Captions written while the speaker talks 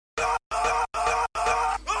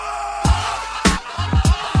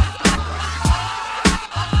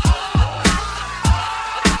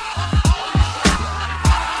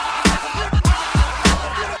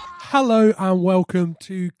Hello and welcome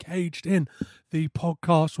to Caged In, the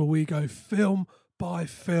podcast where we go film by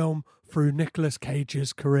film through Nicolas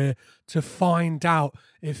Cage's career to find out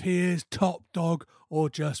if he is top dog or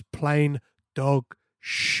just plain dog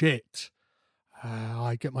shit.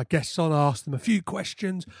 I get my guests on, I ask them a few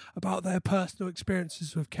questions about their personal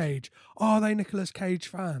experiences with Cage. Are they Nicolas Cage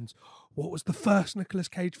fans? What was the first Nicolas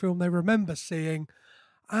Cage film they remember seeing?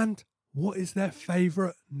 And what is their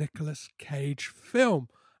favourite Nicolas Cage film?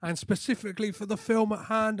 And specifically for the film at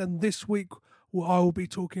hand, and this week I will be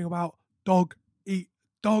talking about Dog Eat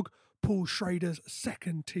Dog, Paul Schrader's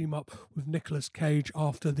second team up with Nicolas Cage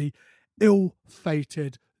after the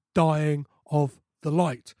ill-fated dying of the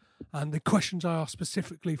light. And the questions I ask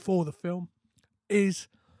specifically for the film is,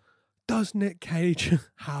 does Nick Cage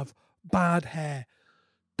have bad hair?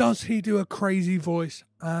 Does he do a crazy voice?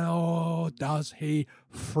 Or does he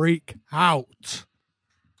freak out?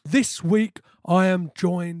 This week, I am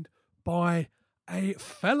joined by a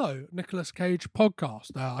fellow Nicolas Cage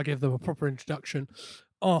podcast. I give them a proper introduction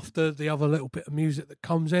after the other little bit of music that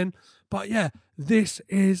comes in. But yeah, this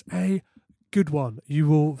is a good one. You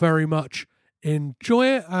will very much enjoy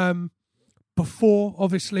it. Before,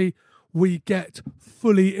 obviously, we get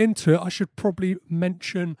fully into it, I should probably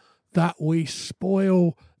mention that we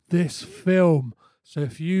spoil this film. So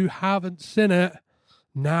if you haven't seen it,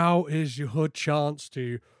 now is your chance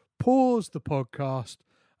to pause the podcast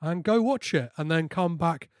and go watch it, and then come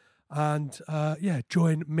back and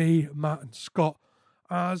join me, Matt, and Scott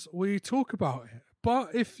as we talk about it.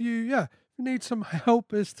 But if you need some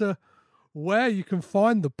help as to where you can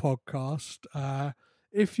find the podcast,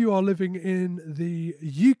 if you are living in the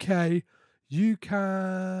UK, you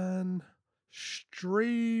can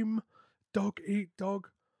stream Dog Eat Dog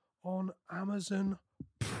on Amazon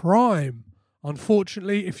Prime.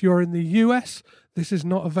 Unfortunately, if you're in the US, this is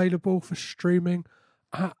not available for streaming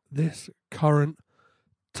at this current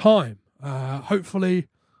time. Hopefully,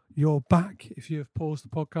 you're back if you have paused the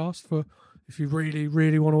podcast for if you really,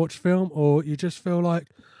 really want to watch film, or you just feel like,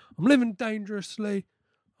 I'm living dangerously,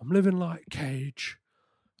 I'm living like Cage.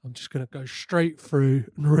 I'm just going to go straight through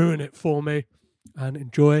and ruin it for me and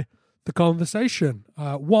enjoy the conversation.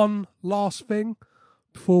 One last thing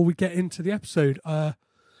before we get into the episode.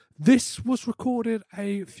 This was recorded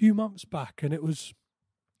a few months back, and it was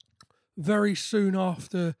very soon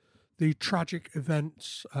after the tragic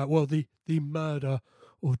events, the murder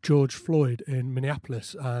of George Floyd in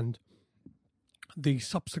Minneapolis and the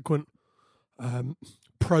subsequent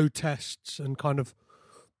protests and kind of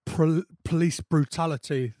police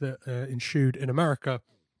brutality that ensued in America.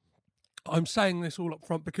 I'm saying this all up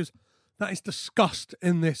front because that is discussed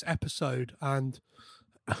in this episode, and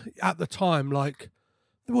at the time,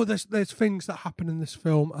 there's things that happen in this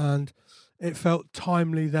film, and it felt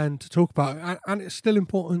timely then to talk about it, and it's still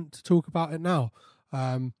important to talk about it now.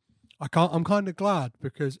 I'm kind of glad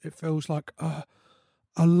because it feels like a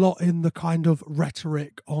lot in the kind of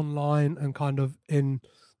rhetoric online and kind of in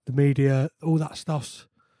the media, all that stuff's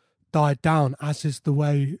died down, as is the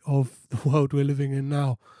way of the world we're living in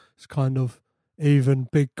now. It's kind of, even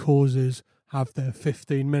big causes have their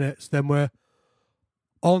 15 minutes, then we're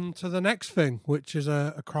on to the next thing, which is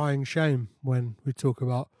a crying shame when we talk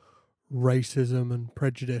about racism and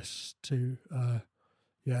prejudice to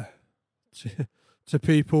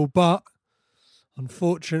people. But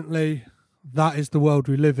unfortunately, that is the world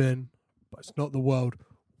we live in, but it's not the world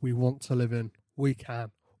we want to live in. We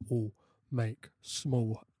can all make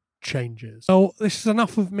small changes. So this is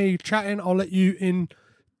enough of me chatting. I'll let you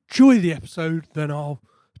enjoy the episode, then I'll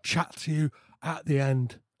chat to you at the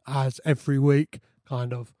end, as every week,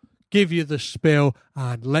 kind of give you the spiel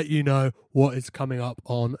and let you know what is coming up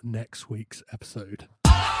on next week's episode.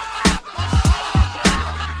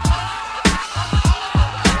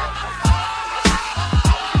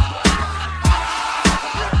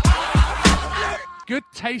 Good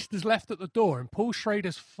taste is left at the door in Paul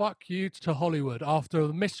Schrader's Fuck You to Hollywood after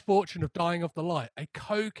the misfortune of dying of the light, a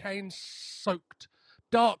cocaine-soaked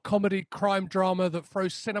dark comedy crime drama that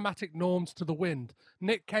throws cinematic norms to the wind.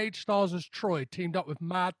 Nick Cage stars as Troy, teamed up with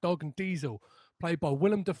Mad Dog and Diesel, played by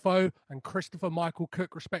Willem Dafoe and Christopher Michael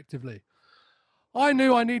Cook, respectively. I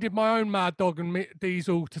knew I needed my own Mad Dog and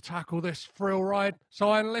Diesel to tackle this thrill ride, so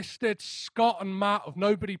I enlisted Scott and Matt of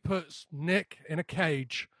Nobody Puts Nick in a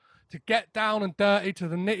Cage to get down and dirty to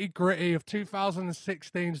the nitty-gritty of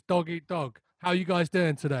 2016's Dog Eat Dog. How you guys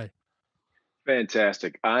doing today?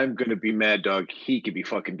 Fantastic. I'm going to be Mad Dog. He could be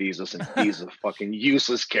fucking Diesel, since Diesel's a fucking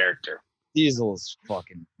useless character. Diesel's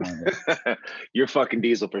fucking You're fucking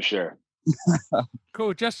Diesel for sure.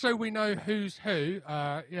 Cool. Just so we know who's who.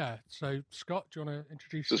 Yeah. So Scott, do you want to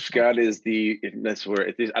introduce So yourself? Scott is that's where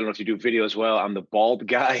I don't know if you do video as well. I'm the bald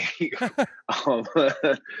guy. um,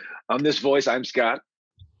 I'm this voice. I'm Scott,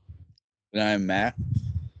 And I'm Matt.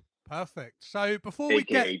 Perfect. So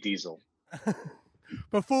aka Diesel.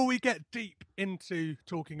 before we get deep into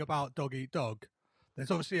talking about Dog Eat Dog, there's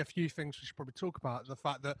obviously a few things we should probably talk about. The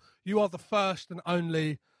fact that you are the first and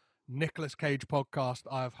only Nicolas Cage podcast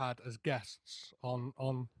I've had as guests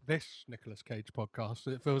on this Nicolas Cage podcast.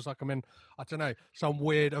 It feels like I'm in, I don't know, some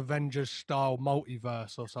weird Avengers style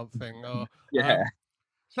multiverse or something. Or, Yeah.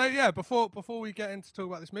 so yeah, before we get into talk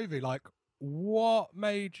about this movie, like, what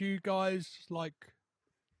made you guys like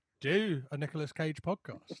do a Nicolas Cage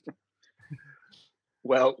podcast?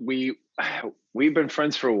 Well, we've been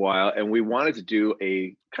friends for a while, and we wanted to do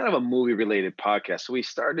a kind of a movie related podcast. So we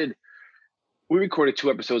recorded 2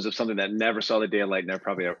 episodes of something that never saw the daylight, never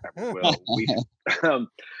probably ever will.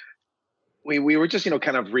 We were just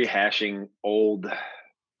kind of rehashing old,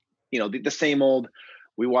 the same old.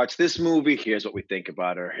 We watched this movie. Here's what we think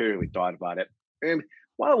about it, or here we thought about it. And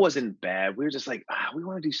while it wasn't bad, we were just like, we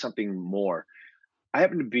want to do something more. I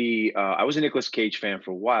happen to be I was a Nicolas Cage fan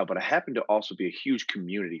for a while, but I happened to also be a huge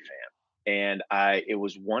Community fan. And it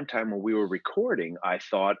was one time when we were recording, I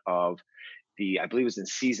thought of I believe it was in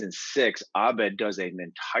season 6, Abed does an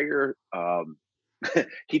entire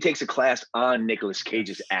he takes a class on Nicolas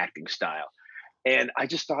Cage's acting style. And I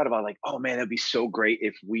just thought about like, oh man, that'd be so great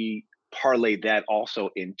if we parlayed that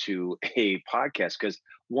also into a podcast. Because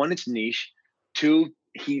one, it's niche. 2,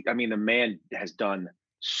 the man has done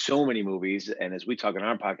so many movies, and as we talk on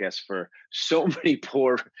our podcast, for so many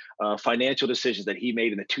poor financial decisions that he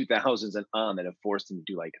made in the 2000s and on that have forced him to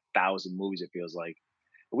do like 1,000 movies. It feels like.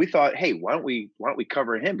 We thought, hey, why don't we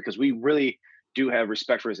cover him, because we really do have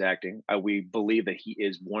respect for his acting. We believe that he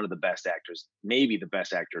is one of the best actors, maybe the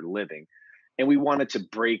best actor living, and we wanted to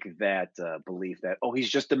break that belief that, oh, he's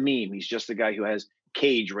just a meme. He's just a guy who has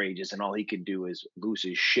cage rages and all he can do is lose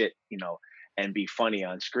his shit, and be funny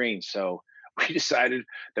on screen. So we decided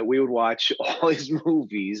that we would watch all his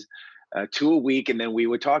movies, 2 a week, and then we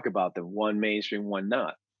would talk about them, one mainstream, one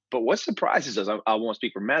not. But what surprises us, I won't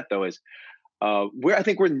speak for Matt though, is I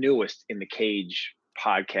think we're newest in the Cage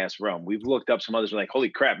podcast realm. We've looked up some others. We're like,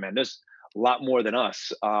 holy crap, man, there's a lot more than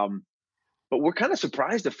us. But we're kind of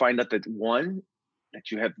surprised to find out that, one,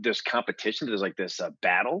 that you have this competition, there's like this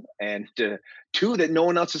battle, and 2, that no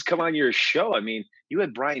one else has come on your show. I mean, you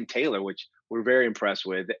had Brian Taylor, which we're very impressed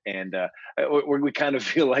with, and we kind of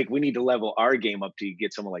feel like we need to level our game up to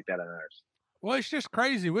get someone like that on ours. Well, it's just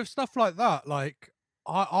crazy with stuff like that. Like,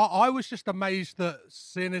 I was just amazed that,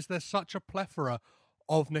 seeing as there's such a plethora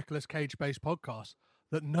of Nicolas Cage-based podcasts,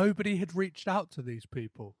 that nobody had reached out to these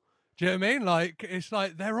people. Do you know what I mean? Like, it's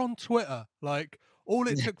like they're on Twitter. Like, all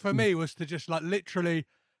it took for me was to just like literally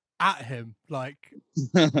at him, like,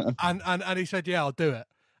 and he said, "Yeah, I'll do it."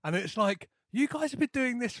 And it's like, you guys have been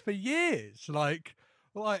doing this for years, like,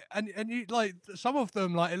 and you, like, some of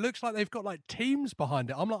them, like, it looks like they've got like teams behind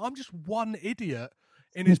it. I'm like, I'm just one idiot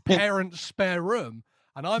in his parents' spare room,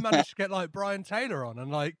 and I managed to get like Brian Taylor on,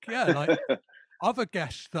 and like, yeah, like other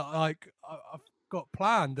guests that like I've got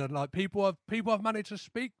planned, and like people I've managed to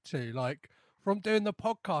speak to. Like, from doing the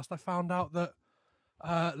podcast, I found out that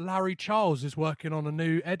Larry Charles is working on a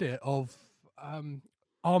new edit of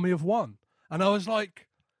Army of One, and I was like,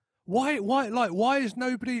 why has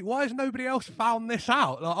nobody else found this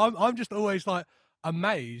out? Like, I'm just always like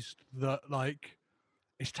amazed that like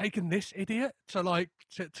it's taken this idiot to like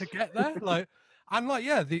to get there. Like, and like,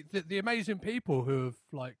 yeah, the amazing people who have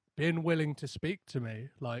like been willing to speak to me,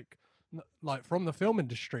 like from the film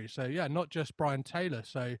industry. So yeah, not just Brian Taylor.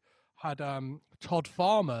 So had Todd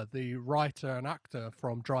Farmer, the writer and actor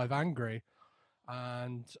from Drive Angry,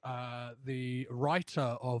 and the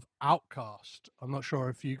writer of Outcast. I'm not sure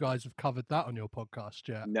if you guys have covered that on your podcast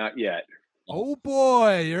yet. Not yet. Oh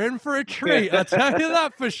boy, you're in for a treat. I'll tell you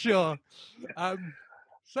that for sure.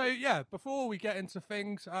 So yeah, before we get into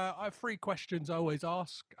things, I have 3 questions I always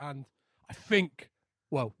ask, and I think,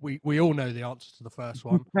 well, we all know the answer to the first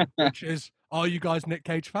one, which is, are you guys Nick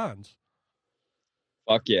Cage fans?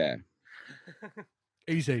 Fuck yeah.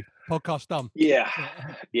 Easy. Podcast done. Yeah.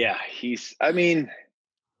 I mean,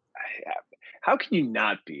 how can you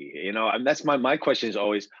not be? That's my question is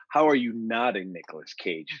always, how are you not a Nicolas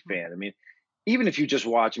Cage fan? I mean, even if you just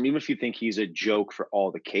watch him, even if you think he's a joke for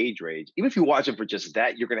all the Cage rage, even if you watch him for just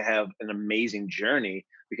that, you're going to have an amazing journey,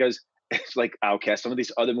 because it's like Outcast, some of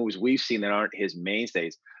these other movies we've seen that aren't his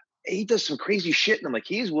mainstays, he does some crazy shit, and I'm like,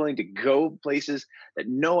 he's willing to go places that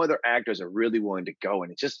no other actors are really willing to go,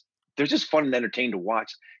 and it's just they're just fun and entertaining to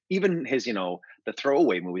watch. Even his, the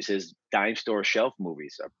throwaway movies, his dime store shelf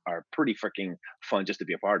movies are pretty freaking fun just to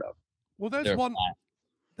be a part of. Well, there's They're one.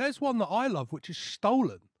 There's one that I love, which is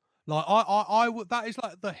Stolen. Like I would. That is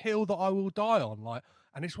like the hill that I will die on. Like,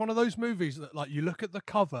 and it's one of those movies that like you look at the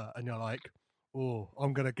cover and you're like, oh,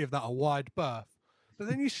 I'm gonna give that a wide berth. But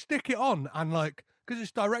then you stick it on and like, because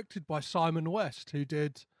it's directed by Simon West, who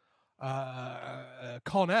did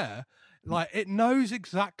Con Air. Like, it knows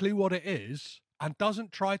exactly what it is and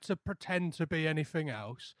doesn't try to pretend to be anything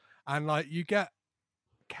else. And like, you get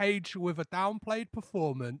Cage with a downplayed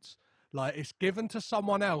performance. Like, it's given to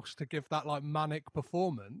someone else to give that like manic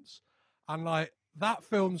performance, and like that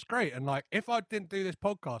film's great. And like, if I didn't do this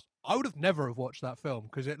podcast, I would have never have watched that film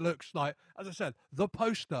because it looks like, as I said, the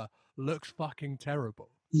poster looks fucking terrible.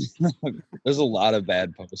 There's a lot of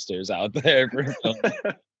bad posters out there.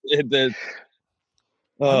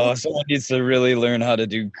 Someone needs to really learn how to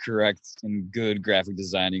do correct and good graphic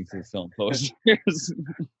designing for film posters.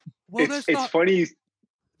 Well, it's funny.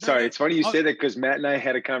 Sorry, it's funny you say that because Matt and I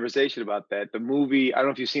had a conversation about that. The movie, I don't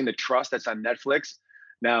know if you've seen The Trust, that's on Netflix.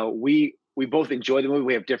 Now, we both enjoy the movie.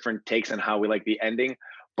 We have different takes on how we like the ending,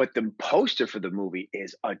 but the poster for the movie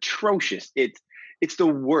is atrocious. It's the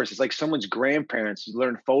worst. It's like someone's grandparents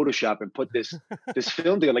learned Photoshop and put this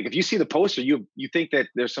film together. Like, if you see the poster, you think that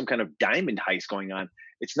there's some kind of diamond heist going on.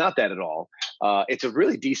 It's not that at all. It's a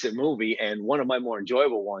really decent movie and one of my more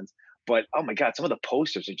enjoyable ones. But oh my God, some of the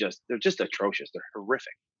posters they're just atrocious. They're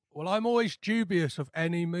horrific. Well, I'm always dubious of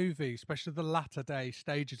any movie, especially the latter day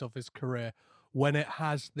stages of his career, when it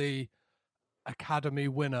has the Academy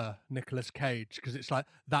winner Nicolas Cage, because it's like,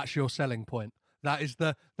 that's your selling point. That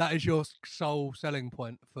is your sole selling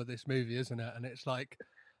point for this movie, isn't it? And it's like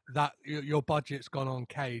that your budget's gone on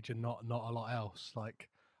Cage and not a lot else. Like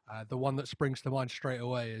the one that springs to mind straight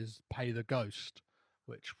away is Pay the Ghost,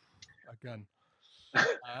 which again.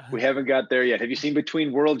 We haven't got there yet. Have you seen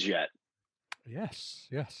Between Worlds yet? Yes.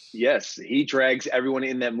 Yes, he drags everyone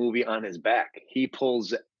in that movie on his back. He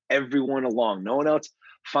pulls everyone along. No one else.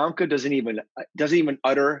 Famke doesn't even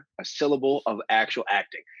utter a syllable of actual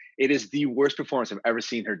acting. It is the worst performance I've ever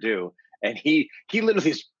seen her do. And he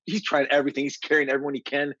literally he's trying everything. He's carrying everyone he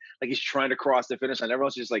can, like he's trying to cross the finish line.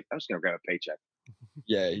 Everyone's just like, I'm just gonna grab a paycheck.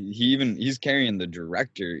 Yeah, he's carrying the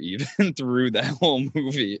director even through that whole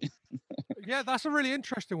movie. Yeah, that's a really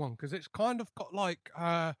interesting one because it's kind of got like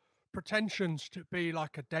pretensions to be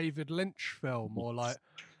like a David Lynch film, or like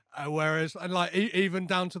whereas, and like even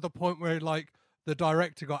down to the point where like the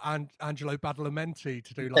director got Angelo Badalamenti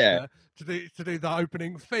to do like to do the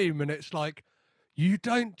opening theme, and it's like you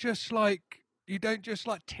don't just like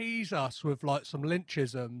tease us with like some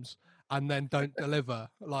Lynchisms and then don't deliver,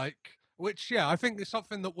 like, which I think is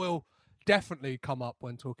something that will definitely come up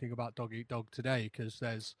when talking about Dog Eat Dog today, because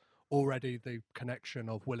there's already the connection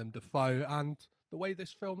of Willem Dafoe and the way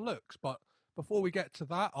this film looks. But before we get to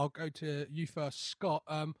that, I'll go to you first, Scott.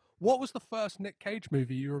 What was the first Nick Cage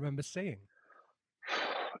movie you remember seeing?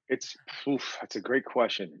 That's a great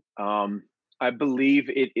question. I believe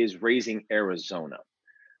it is Raising Arizona.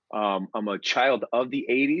 I'm a child of the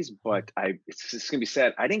 80s, but it's going to be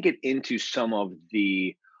sad. I didn't get into some of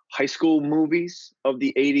the high school movies of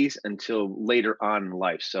the 80s until later on in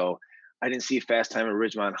life. So I didn't see Fast Time at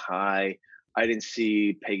Ridgemont High. I didn't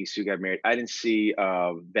see Peggy Sue Got Married. I didn't see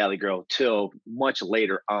Valley Girl till much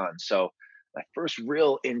later on. So my first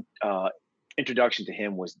real introduction to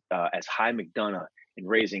him was as Hy McDonough in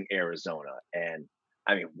Raising Arizona. And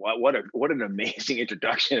I mean, what an amazing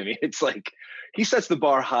introduction. I mean, it's like he sets the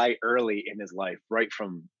bar high early in his life, right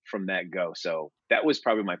from that go. So that was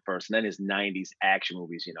probably my first. And then his 90s action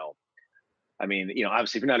movies, I mean,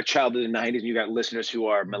 obviously if you're not a child of the 90s and you got listeners who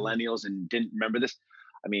are millennials and didn't remember this,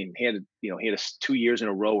 I mean, he had 2 years in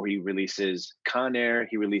a row where he releases Con Air,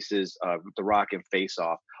 he releases The Rock and Face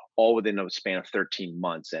Off, all within a span of 13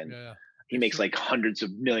 months. And he makes like hundreds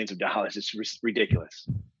of millions of dollars. It's ridiculous.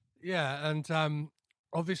 Yeah. And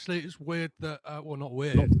obviously it's weird that, well, not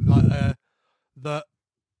weird, like that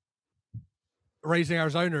Raising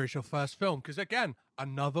Arizona is your first film. Because again,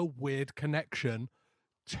 another weird connection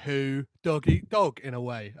to Dog Eat Dog in a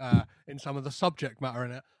way, in some of the subject matter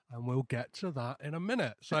in it. And we'll get to that in a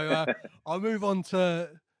minute. So I'll move on to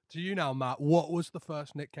you now, Matt. What was the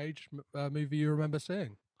first Nick Cage movie you remember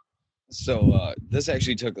seeing? So this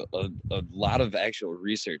actually took a lot of actual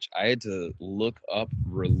research. I had to look up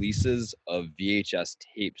releases of VHS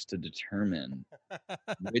tapes to determine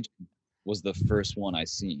which was the first one I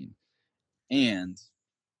seen. And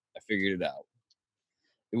I figured it out.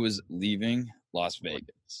 It was Leaving Las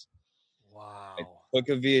Vegas. Wow. I took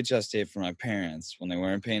a VHS tape from my parents when they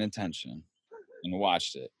weren't paying attention and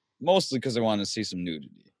watched it. mostly because I wanted to see some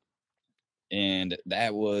nudity. And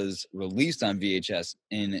that was released on VHS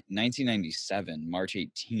in 1997, March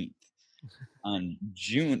 18th. On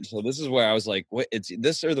June, so this is where I was like, what, it's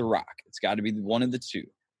this or The Rock. It's got to be one of the two.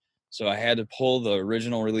 So I had to pull the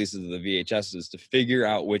original releases of the VHSs to figure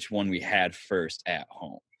out which one we had first at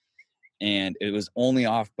home. And it was only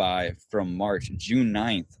off by from June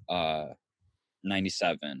 9th,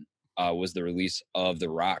 97 was the release of The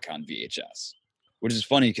Rock on VHS, which is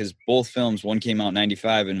funny because both films, one came out in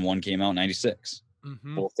 95 and one came out in 96.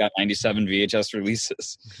 Both got 97 VHS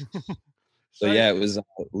releases. So yeah, it was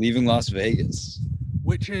Leaving Las Vegas,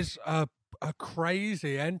 which is a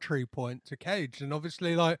crazy entry point to Cage, and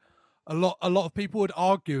obviously, like a lot of people would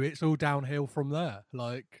argue it's all downhill from there.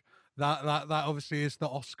 Like that obviously is the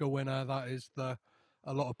Oscar winner. That is a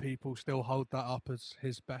lot of people still hold that up as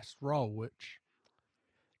his best role, which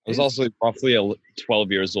I was also roughly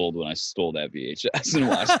 12 years old when I stole that VHS and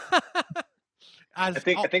watched. I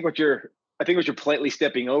think what you're politely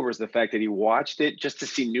stepping over is the fact that he watched it just to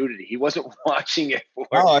see nudity. He wasn't watching it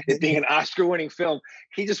for it being an Oscar-winning film.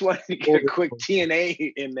 He just wanted to get a quick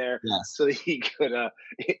TNA in there so that he could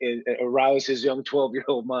arouse his young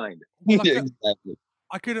 12-year-old mind. Well, exactly.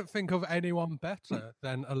 I couldn't think of anyone better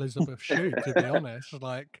than Elizabeth Shue, to be honest.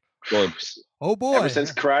 Like, oh boy, ever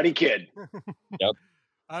since Karate Kid. Yep.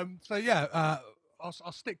 So yeah,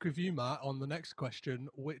 I'll stick with you, Matt, on the next question,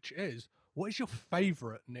 which is, what is your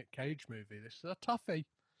favorite Nick Cage movie? This is a toughie.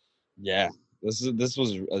 Yeah, this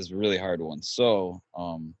was a really hard one. So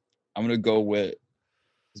I'm gonna go with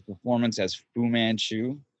his performance as Fu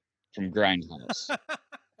Manchu from Grindhouse.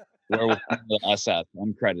 Werewolf in the SS,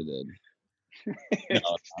 uncredited.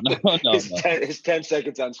 No. His 10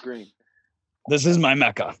 seconds on screen. This is my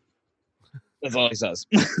Mecca. That's all he says.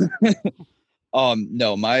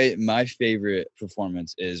 No, my favorite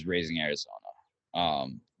performance is Raising Arizona.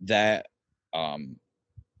 I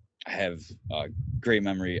have a great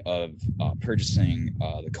memory of purchasing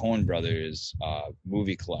the Coen Brothers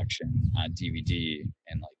movie collection on DVD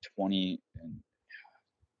in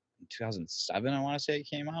 2007, I want to say it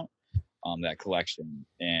came out. That collection,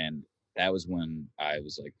 and that was when I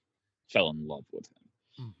was fell in love with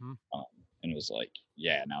him, and was like,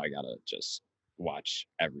 yeah, now I gotta just watch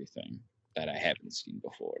everything that I haven't seen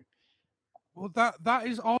before. Well, that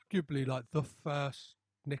is arguably the first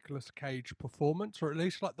Nicolas Cage performance, or at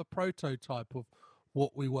least the prototype of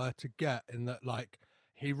what we were to get, in that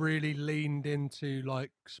he really leaned into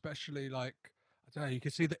especially I don't know, you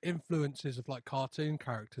could see the influences of cartoon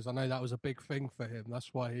characters. I know that was a big thing for him.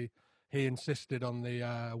 That's why he insisted on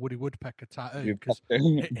the Woody Woodpecker tattoo, because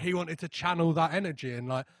he wanted to channel that energy,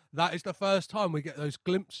 and that is the first time we get those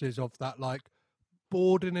glimpses of that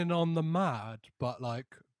bordering on the mad, but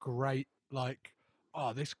great,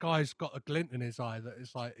 oh, this guy's got a glint in his eye that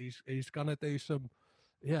is he's gonna do some,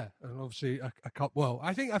 yeah. And obviously a couple. Well,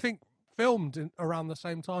 I think filmed around the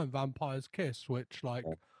same time, Vampire's Kiss, which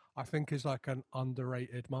I think is an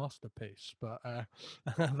underrated masterpiece. But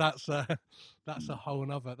that's a whole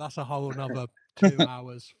nother 2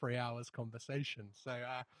 hours, 3 hours conversation. So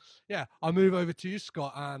yeah, I'll move over to you,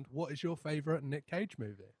 Scott. And what is your favorite Nick Cage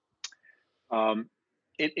movie?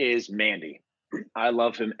 It is Mandy. I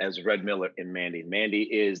love him as Red Miller in Mandy. Mandy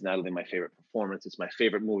is not only my favorite performance, it's my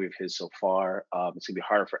favorite movie of his so far. It's gonna be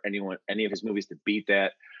hard for any of his movies to beat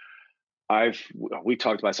that. We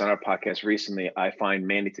talked about this on our podcast recently. I find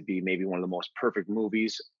Mandy to be maybe one of the most perfect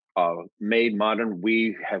movies made modern.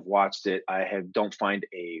 We have watched it. Don't find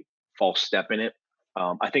a false step in it.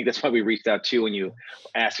 I think that's why we reached out to you when you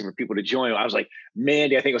asked for people to join. I was like,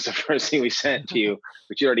 Mandy, I think it was the first thing we sent to you,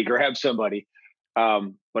 but you already grabbed somebody.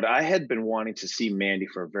 But I had been wanting to see Mandy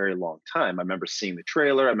for a very long time. I remember seeing the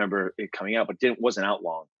trailer. I remember it coming out, but wasn't out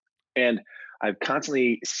long. And I've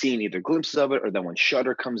constantly seen either glimpses of it, or then when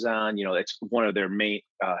Shudder comes on, it's one of their main,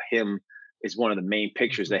 him is one of the main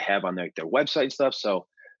pictures they have on their website stuff. So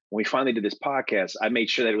when we finally did this podcast, I made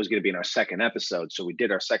sure that it was going to be in our second episode. So we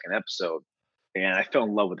did our second episode, and I fell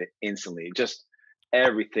in love with it instantly. Just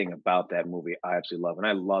everything about that movie I absolutely love. And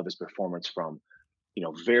I love his performance from,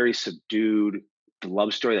 very subdued, the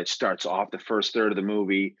love story that starts off the first third of the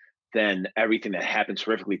movie, then everything that happens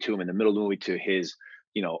horrifically to him in the middle of the movie, to his,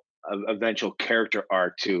 eventual character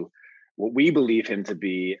arc, to what we believe him to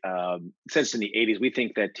be. Since in the 80s, we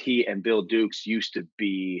think that he and Bill Dukes used to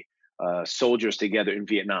be soldiers together in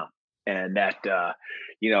Vietnam, and that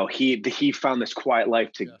he found this quiet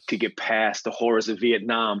life to get past the horrors of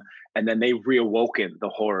Vietnam, and then they reawoken the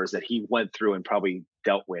horrors that he went through and probably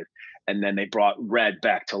dealt with, and then they brought Red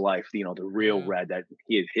back to life, the real Red that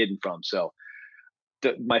he had hidden from. So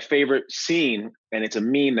my favorite scene, and it's a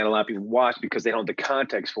meme that a lot of people watch because they don't have the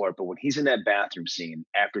context for it. But when he's in that bathroom scene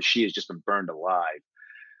after she has just been burned alive,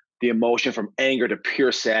 the emotion from anger to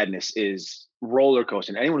pure sadness is roller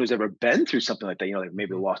coaster. And anyone who's ever been through something like that, you know, like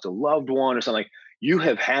maybe lost a loved one or something, like you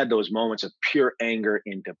have had those moments of pure anger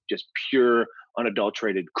into just pure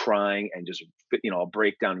unadulterated crying and just, you know, a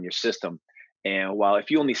breakdown in your system. And while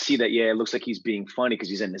if you only see that, yeah, it looks like he's being funny because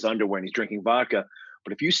he's in his underwear and he's drinking vodka.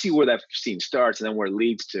 But if you see where that scene starts and then where it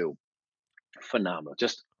leads to, phenomenal.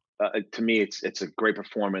 Just to me, it's a great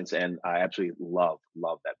performance, and I absolutely love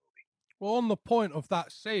that. Well, on the point of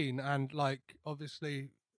that scene, and like obviously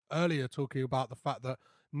earlier talking about the fact that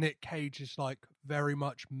Nick Cage is like very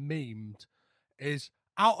much memed, is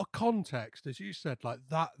out of context, as you said, like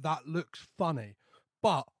that looks funny,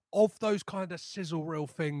 but of those kind of sizzle reel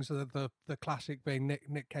things, the classic being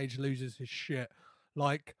Nick Cage loses his shit,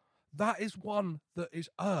 like that is one that is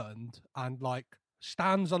earned and like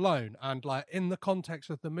stands alone, and like in the context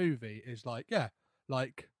of the movie is like, yeah,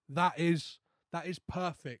 like that is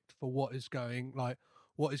perfect for what is going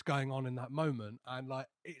on in that moment, and like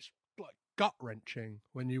it's like gut wrenching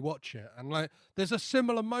when you watch it. And like there's a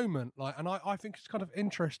similar moment, like, and I think it's kind of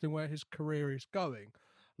interesting where his career is going.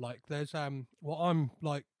 Like there's what I'm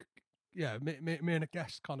like, yeah, me and a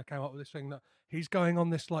guest kind of came up with this thing that he's going on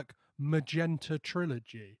this like magenta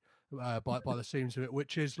trilogy, by the seams of it,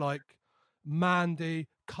 which is like Mandy,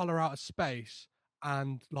 Color Out of Space,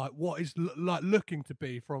 and like what is like looking to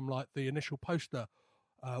be from like the initial poster,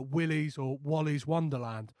 Willy's or Wally's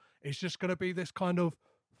Wonderland. It's just going to be this kind of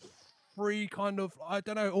free kind of, I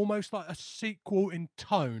don't know, almost like a sequel in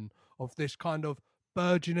tone of this kind of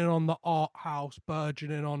burgeoning on the art house,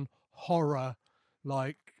 burgeoning on horror,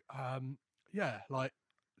 like yeah, like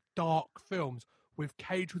dark films with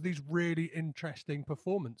Cage with these really interesting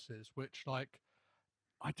performances, which like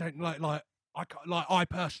I don't like I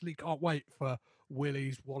personally can't wait for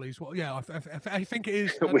Wally's. Well, yeah, I think it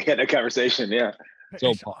is. We had a conversation, yeah.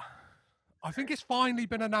 So I think it's finally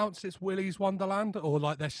been announced it's Willy's Wonderland, or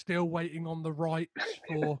like they're still waiting on the rights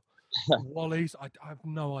for Wally's. I have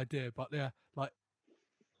no idea, but yeah, like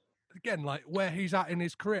again, like where he's at in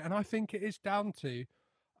his career, and I think it is down to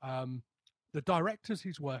the directors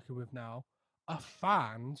he's working with now are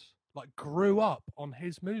fans, like grew up on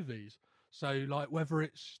his movies. So like whether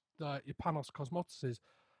it's your Panos Cosmatos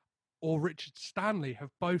or Richard Stanley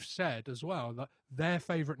have both said as well that their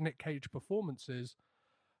favorite Nick Cage performances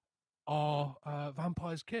are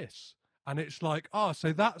Vampire's Kiss, and it's like,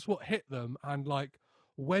 so that's what hit them. And like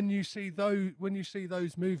when you see those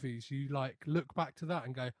movies, you like look back to that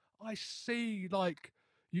and go, I see, like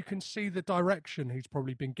you can see the direction he's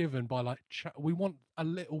probably been given by like we want a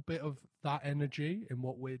little bit of that energy in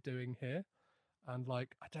what we're doing here. And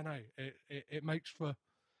like I don't know, it makes for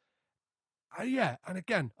yeah. And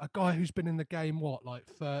again, a guy who's been in the game what, like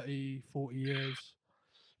 30, 40 years,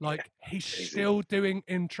 like he's still doing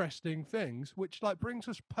interesting things, which like brings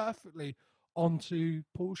us perfectly onto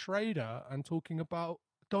Paul Schrader and talking about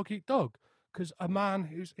Dog Eat Dog, because a man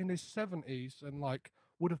who's in his 70s and like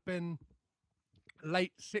would have been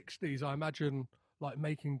late 60s, I imagine, like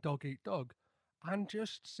making Dog Eat Dog, and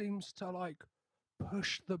just seems to like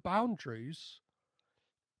push the boundaries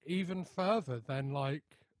even further than like,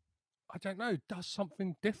 I don't know, does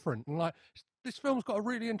something different. And like this film's got a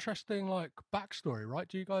really interesting like backstory, right?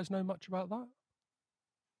 Do you guys know much about that?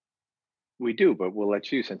 We do, but we'll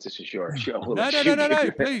let you, since this is your show. We'll No. let you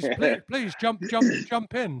give Please, jump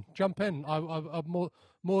in. I'm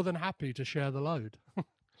more than happy to share the load.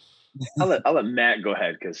 I'll let Matt go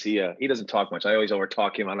ahead because he doesn't talk much. I always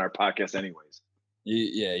overtalk him on our podcast, anyways.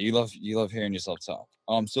 You love hearing yourself talk.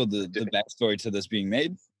 So the backstory to this being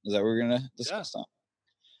made, is that what we're gonna discuss now?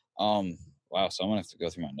 Wow, so I'm gonna have to go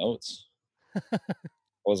through my notes. I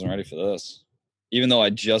wasn't ready for this. Even though I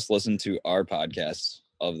just listened to our podcast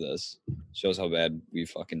of this. Shows how bad we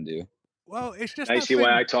fucking do. Well, it's just I see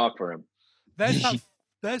why I talk for him. There's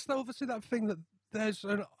obviously that thing that there's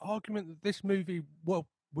an argument that this movie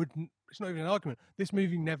wouldn't. It's not even an argument. This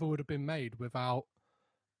movie never would have been made without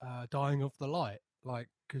Dying of the Light. Like,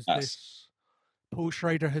 because this Paul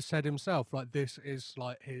Schrader has said himself, like this is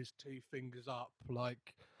like his two fingers up,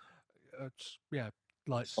 like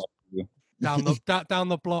like down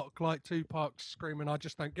the block, like Tupac screaming, "I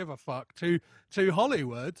just don't give a fuck" to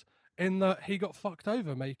Hollywood, in that he got fucked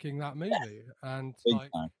over making that movie, and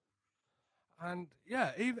like, and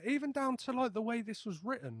yeah, even down to like the way this was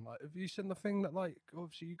written. Like, have you seen the thing that like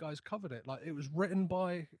obviously you guys covered it? Like, it was written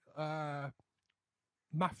by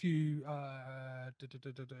Matthew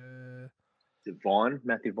Vaughn,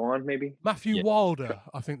 maybe Matthew Wilder,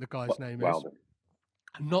 I think the guy's name is.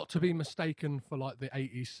 not to be mistaken for like the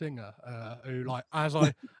 80s singer who, like, as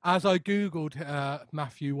I googled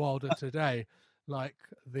Matthew Wilder today, like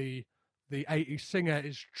the 80s singer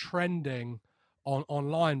is trending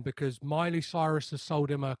online because Miley Cyrus has sold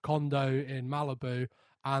him a condo in Malibu,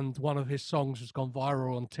 and one of his songs has gone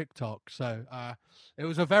viral on TikTok. So it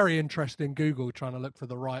was a very interesting Google trying to look for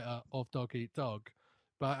the writer of Dog Eat Dog.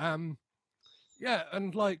 But yeah,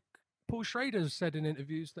 and like Paul Schrader said in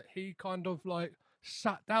interviews that he kind of like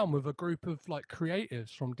sat down with a group of like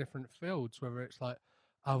creatives from different fields, whether it's like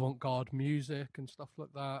avant-garde music and stuff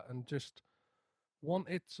like that, and just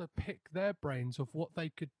wanted to pick their brains of what they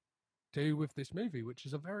could do with this movie, which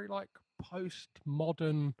is a very like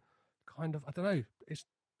post-modern kind of, I don't know, it's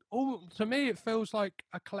all, to me it feels like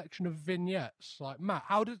a collection of vignettes. Like, Matt,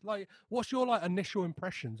 what's your like initial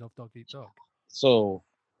impressions of Dog Eat Dog? So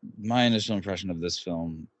my initial impression of this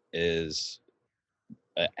film is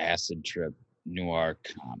an acid trip noir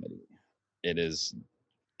comedy. It is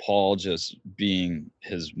Paul just being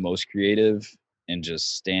his most creative and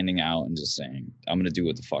just standing out and just saying, I'm going to do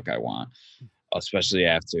what the fuck I want, especially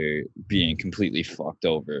after being completely fucked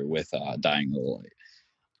over with Dying Little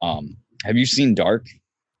Light. Have you seen Dark?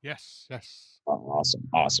 Yes. Oh,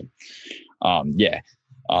 awesome. Yeah.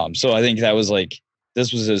 So I think that was like,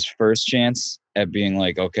 this was his first chance at being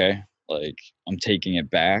like, okay, like I'm taking it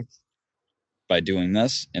back by doing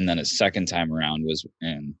this. And then his second time around was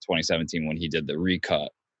in 2017 when he did the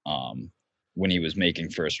recut, when he was making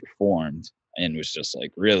First Reformed, and was just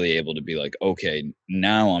like really able to be like, okay,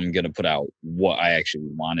 now I'm going to put out what I actually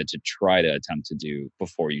wanted to try to attempt to do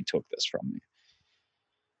before you took this from me.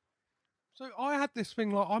 So I had this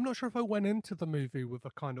thing, like, I'm not sure if I went into the movie with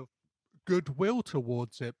a kind of goodwill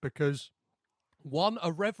towards it, because one,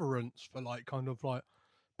 a reverence for like kind of like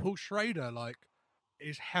Paul Schrader, like,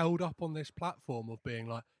 is held up on this platform of being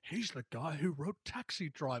like, he's the guy who wrote Taxi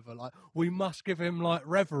Driver, like we must give him like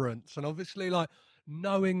reverence. And obviously like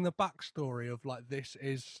knowing the backstory of like this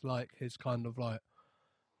is like his kind of like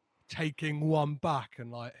taking one back and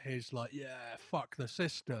like his like, yeah, fuck the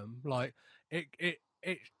system, like it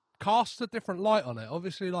casts a different light on it.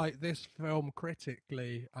 Obviously like this film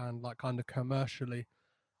critically and like kind of commercially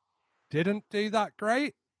didn't do that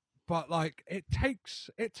great, but like it takes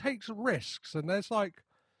risks, and there's like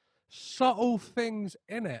subtle things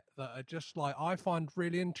in it that are just like I find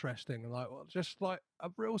really interesting, and like just like a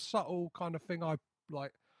real subtle kind of thing I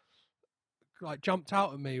like jumped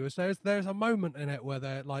out at me was there's a moment in it where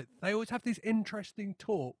they're like they always have these interesting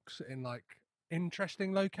talks in like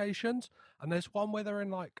interesting locations, and there's one where they're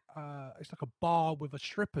in like it's like a bar with a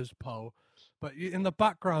stripper's pole, but in the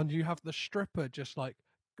background you have the stripper just like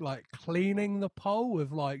cleaning the pole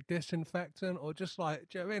with like disinfectant, or just like,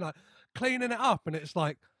 do you know what I mean, like cleaning it up, and it's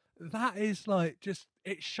like that is like just,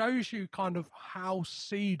 it shows you kind of how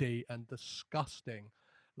seedy and disgusting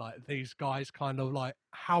like these guys kind of like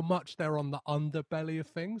how much they're on the underbelly of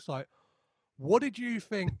things. Like, what did you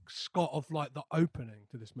think, Scott, of like the opening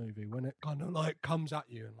to this movie when it kind of like comes at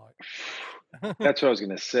you and like That's what I was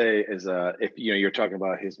gonna say is if you're talking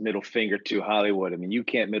about his middle finger to Hollywood, I mean you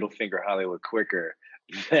can't middle finger Hollywood quicker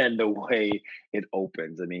than the way it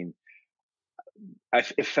opens. I mean,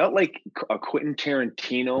 it felt like a Quentin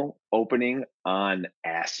Tarantino opening on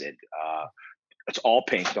acid. It's all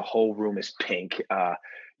pink. The whole room is pink.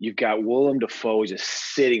 You've got Willem Dafoe just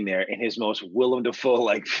sitting there in his most Willem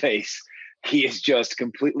Dafoe-like face. He is just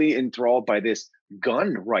completely enthralled by this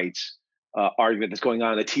gun rights argument that's going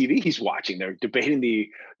on the TV he's watching. They're debating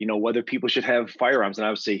whether people should have firearms, and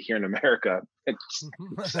obviously here in America, it's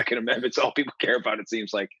the Second Amendment's all people care about. It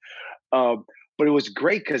seems like. But it was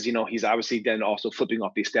great because he's obviously then also flipping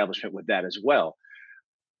off the establishment with that as well.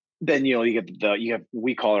 Then you have,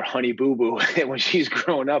 we call her Honey Boo Boo, and when she's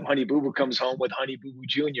growing up, Honey Boo Boo comes home with Honey Boo Boo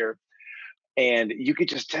Jr. And you could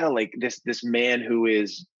just tell like this man who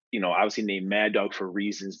is obviously named Mad Dog for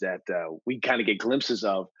reasons that we kind of get glimpses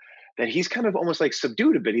of, that he's kind of almost like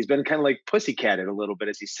subdued a bit. He's been kind of like pussycatted a little bit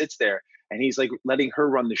as he sits there, and he's like letting her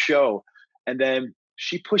run the show, and then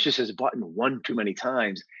she pushes his button one too many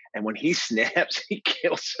times. And when he snaps, he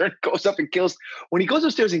kills her, goes up and kills. When he goes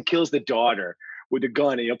upstairs and kills the daughter with the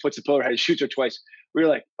gun and puts the pill in her head and shoots her twice, we were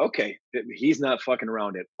like, okay, he's not fucking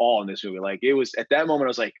around at all in this movie. Like, it was at that moment, I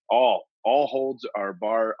was like, all holds are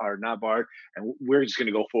not barred, and we're just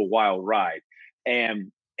gonna go for a wild ride.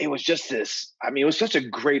 And it was just this. I mean, it was such a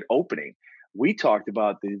great opening. We talked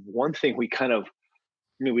about the one thing we kind of,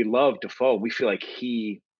 we love Dafoe. We feel like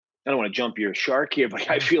I don't want to jump your shark here, but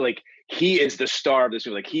I feel like he is the star of this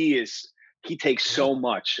movie. Like he takes so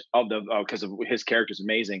much of the, because of his character is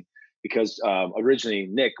amazing. Because originally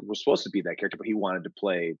Nick was supposed to be that character, but he wanted to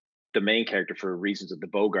play the main character for reasons of the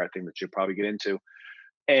Bogart thing that you'll probably get into.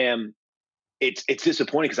 And it's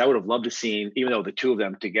disappointing because I would have loved to seen, even though the two of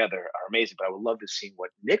them together are amazing, but I would love to see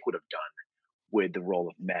what Nick would have done with the role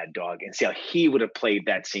of Mad Dog and see how he would have played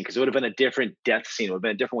that scene, because it would have been a different death scene. It would have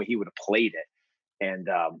been a different way he would have played it. And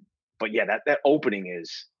but yeah, that opening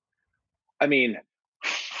is, I mean,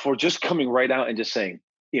 for just coming right out and just saying,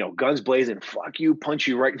 guns blazing, fuck you, punch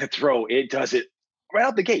you right in the throat. It does it right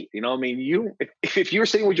out the gate. I mean, if you're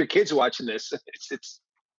sitting with your kids watching this, it's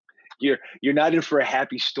you're not in for a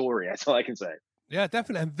happy story. That's all I can say. Yeah,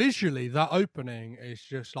 definitely. And visually, that opening is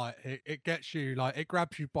just like it gets you, like it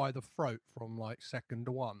grabs you by the throat from like second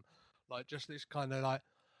one. Like just this kind of like,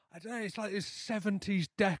 I don't know, it's like this 70s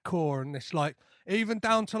decor, and this like even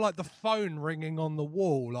down to like the phone ringing on the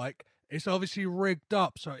wall, like it's obviously rigged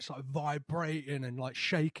up so it's like vibrating and like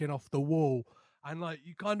shaking off the wall, and like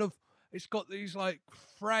you kind of, it's got these like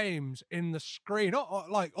frames in the screen,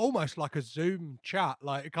 like almost like a Zoom chat.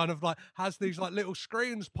 Like it kind of like has these like little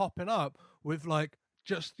screens popping up with like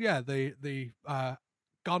just the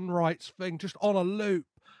gun rights thing just on a loop,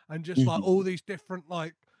 and just like all these different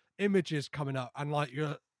like images coming up, and like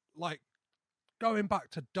you're like going back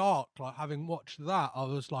to Dark, like having watched that, I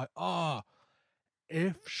was like,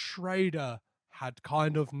 if Schrader had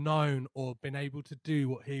kind of known or been able to do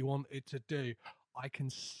what he wanted to do, I can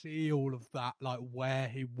see all of that, like where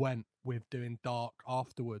he went with doing Dark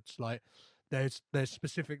afterwards. Like there's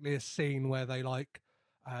specifically a scene where they like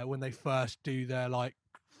when they first do their like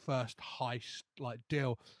first heist like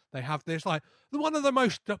deal, they have this like one of the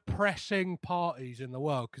most depressing parties in the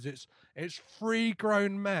world, because it's 3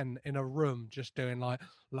 grown men in a room just doing like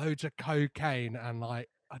loads of cocaine and like,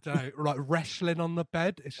 I don't know, like wrestling on the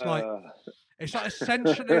bed. It's like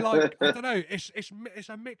essentially like, I don't know, it's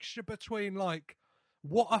a mixture between like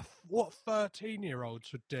what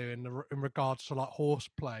 13-year-olds would do in regards to like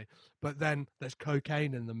horseplay, but then there's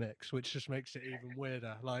cocaine in the mix, which just makes it even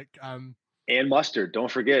weirder. Like and mustard. Don't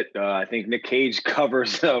forget, I think Nick Cage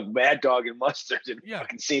covers Mad Dog and mustard in a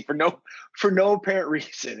fucking scene for no apparent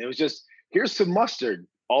reason. It was just, here's some mustard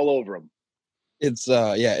all over him. It's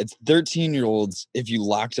it's 13-year-olds. If you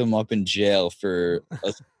locked them up in jail for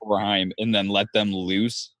a crime and then let them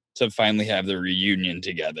loose to finally have their reunion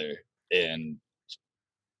together, and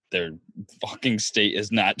their fucking state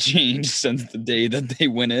has not changed since the day that they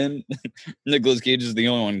went in. Nicolas Cage is the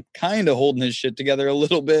only one kind of holding his shit together a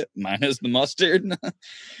little bit, minus the mustard.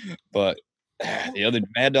 But the other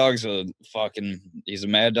Mad Dog's he's a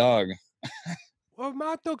mad dog. Well,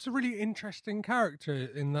 Mad Dog's a really interesting character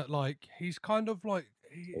in that, like, he's kind of like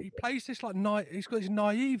he plays this like he's got this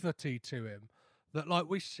naivety to him that like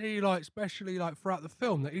we see like especially like throughout the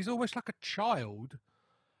film, that he's almost like a child,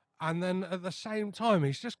 and then at the same time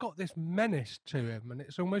he's just got this menace to him, and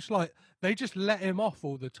it's almost like they just let him off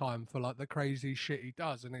all the time for like the crazy shit he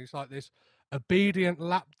does, and he's like this obedient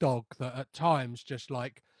lapdog that at times just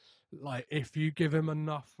like if you give him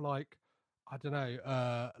enough like, I don't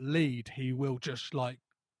know, lead, he will just like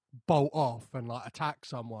bolt off and like attack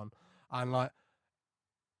someone, and like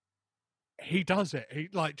he does it. He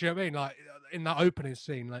like, do you know what I mean? Like in that opening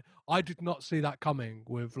scene, like I did not see that coming.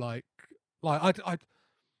 With like I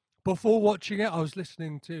before watching it, I was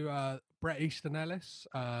listening to Bret Easton Ellis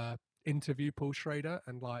interview Paul Schrader,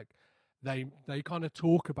 and like they kind of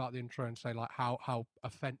talk about the intro and say like how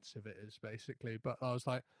offensive it is basically. But I was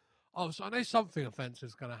like, oh, so I know something offensive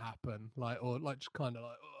is going to happen, like, or like just kind of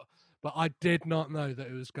like, ugh. But I did not know that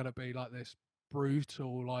it was going to be like this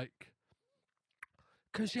brutal, like,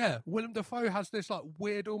 because Willem Dafoe has this like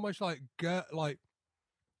weird, almost like girder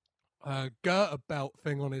belt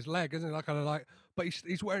thing on his leg, isn't it? Like kind of like, but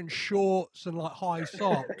he's wearing shorts and like high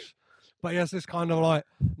socks, but he has this kind of like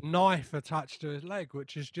knife attached to his leg,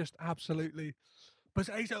 which is just absolutely. But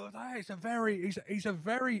he's a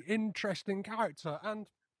very interesting character, and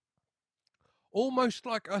almost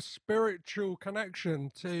like a spiritual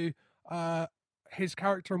connection to his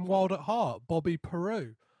character in Wild at Heart, Bobby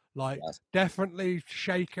Peru. Like, definitely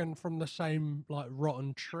shaken from the same like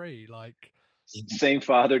rotten tree. Like, same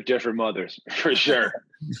father, different mothers, for sure.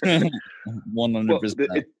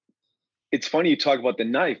 100%. It's funny you talk about the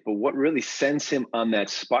knife, but what really sends him on that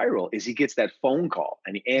spiral is he gets that phone call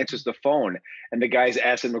and he answers the phone, and the guy's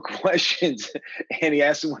asking him questions, and he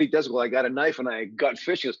asks him what he does. Well, I got a knife and I got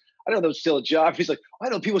fish. He goes, I don't know if it's still a job. He's like, I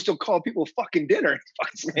know people still call people fucking dinner. He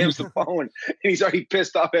fucking slams the phone, and he's already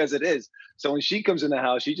pissed off as it is. So when she comes in the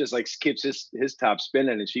house, she just like skips his top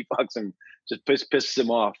spinning, and she fucks him, just pisses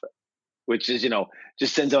him off, which is,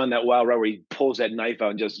 just sends on that wild ride where he pulls that knife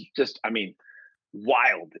out and just I mean,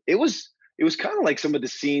 wild. It was it was kind of like some of the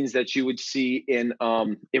scenes that you would see in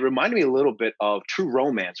it reminded me a little bit of True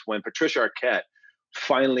Romance when Patricia Arquette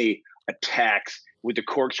finally attacks with the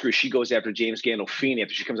corkscrew. She goes after James Gandolfini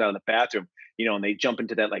after she comes out of the bathroom, and they jump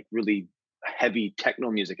into that like really heavy techno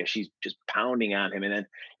music as she's just pounding on him, and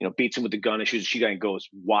then beats him with the gun, and she kind of goes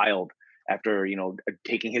wild after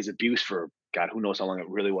taking his abuse for God who knows how long it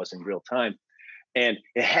really was in real time. And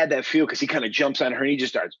it had that feel because he kind of jumps on her and he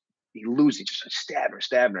just starts just stabbing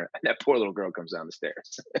her, and that poor little girl comes down the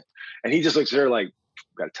stairs, and he just looks at her like,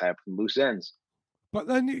 "Got to tie up some loose ends." But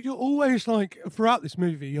then you're always like, throughout this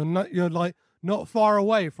movie, you're like not far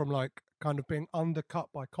away from like kind of being undercut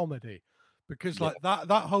by comedy, because like that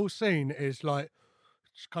whole scene is like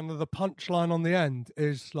kind of the punchline on the end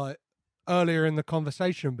is like earlier in the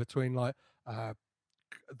conversation between like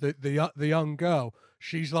the young girl.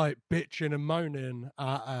 She's like bitching and moaning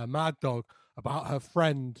at Mad Dog about her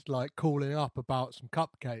friend like calling up about some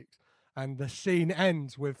cupcakes, and the scene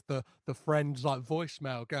ends with the friend's like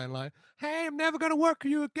voicemail going like, "Hey, I'm never gonna work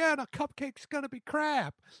with you again. A cupcake's gonna be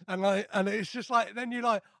crap." And it's just like, then you're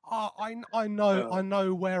like, "Oh, I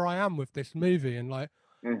know where I am with this movie," and like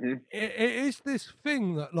it is this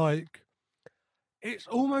thing that like, it's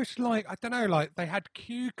almost like, I don't know, like they had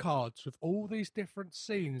cue cards with all these different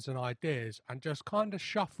scenes and ideas and just kind of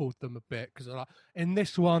shuffled them a bit, because like, in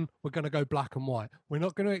this one we're going to go black and white, we're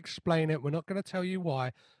not going to explain it, we're not going to tell you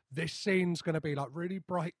why. This scene's going to be like really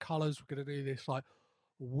bright colors, we're going to do this like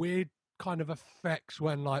weird kind of effects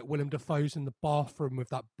when like Willem Dafoe's in the bathroom with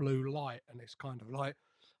that blue light, and it's kind of like,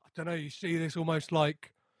 I don't know, you see this almost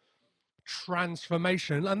like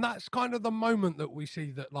transformation, and that's kind of the moment that we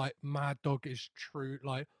see that like Mad Dog is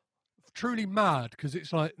truly mad, because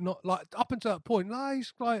it's like not like up until that point, no,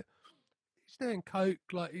 he's like he's doing coke,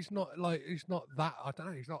 like he's not that, I don't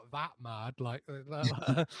know, he's not that mad like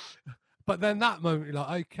but then that moment you're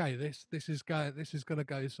like, okay, this is going to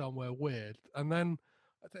go somewhere weird. And then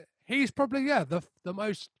he's probably the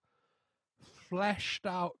most fleshed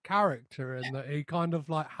out character in that he kind of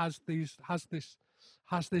like has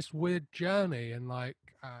this weird journey, and like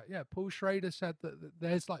Paul Schrader said that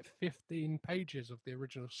there's like 15 pages of the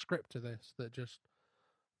original script to this that just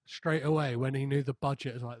straight away, when he knew the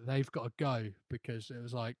budget, was like, they've got to go, because it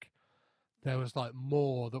was like there was like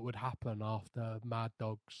more that would happen after Mad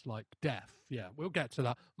Dog's like death. Yeah, we'll get to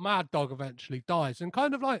that. Mad Dog eventually dies, and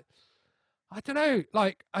kind of like, I don't know,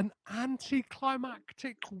 like an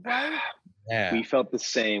anticlimactic way. Yeah. We felt the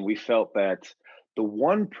same. We felt that the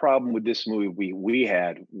one problem with this movie we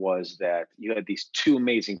had was that you had these two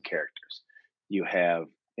amazing characters. You have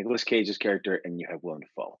Nicolas Cage's character and you have Willem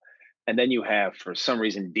Dafoe. And then you have, for some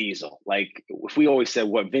reason, Diesel. Like, if we always said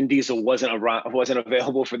what Vin Diesel wasn't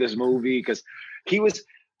available for this movie because he was.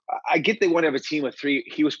 I get they want to have a team of three.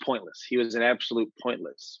 He was pointless. He was an absolute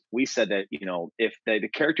pointless. We said that, if the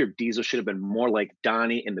character of Diesel should have been more like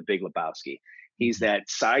Donnie in The Big Lebowski. He's that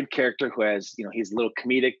side character who has, he's a little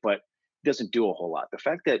comedic, but doesn't do a whole lot. The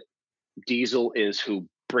fact that Diesel is who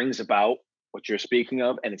brings about what you're speaking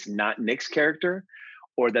of, and it's not Nick's character,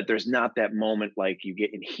 or that there's not that moment like you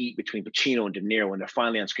get in Heat between Pacino and De Niro when they're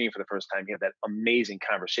finally on screen for the first time. You have that amazing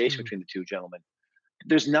conversation between the two gentlemen.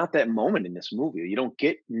 There's not that moment in this movie. You don't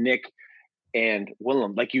get Nick and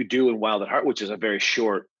Willem like you do in Wild at Heart, which is a very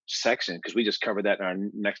short section, because we just covered that in our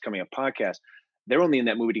next coming up podcast. They're only in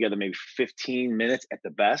that movie together maybe 15 minutes at the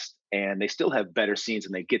best, and they still have better scenes,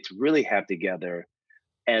 and they get to really have together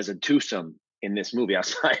as a twosome in this movie,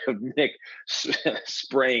 outside of Nick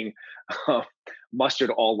spraying mustard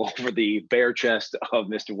all over the bare chest of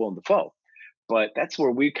Mr. Willem Dafoe. But that's where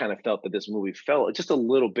we kind of felt that this movie fell just a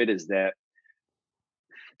little bit, is that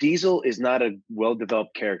Diesel is not a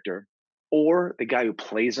well-developed character, or the guy who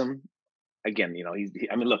plays him. Again,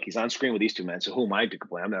 look, he's on screen with these two men, so who am I to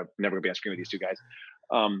complain? I'm never gonna be on screen with these two guys.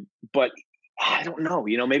 But I don't know,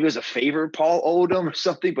 maybe it was a favor Paul owed him or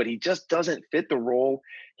something, but he just doesn't fit the role.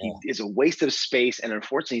 He is a waste of space, and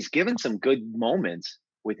unfortunately, he's given some good moments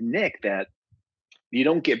with Nick that you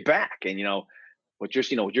don't get back. And what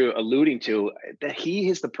you're alluding to, that he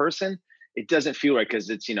is the person. It doesn't feel right, because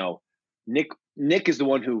it's Nick is the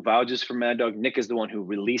one who vouches for Mad Dog. Nick is the one who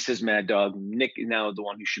releases Mad Dog. Nick is now the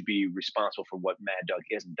one who should be responsible for what Mad Dog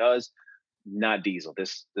is and does, not Diesel.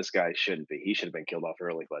 This guy shouldn't be. He should have been killed off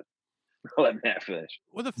early, but I'll let Matt finish.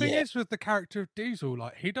 Well, the thing is with the character of Diesel,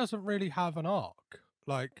 like, he doesn't really have an arc.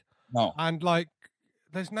 Like, no. And like,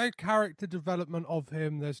 there's no character development of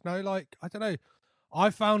him. There's no, like, I don't know. I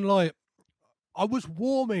found like I was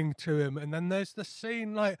warming to him, and then there's the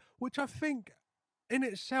scene like, which I think in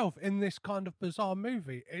itself, in this kind of bizarre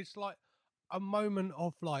movie, it's like a moment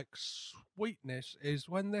of like sweetness, is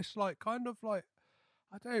when this like kind of like,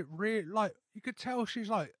 I don't really like. You could tell she's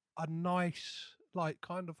like a nice, like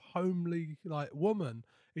kind of homely, like woman.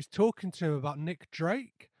 Is talking to him about Nick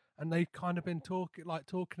Drake, and they've kind of been talking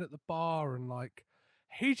at the bar, and like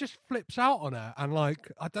he just flips out on her, and like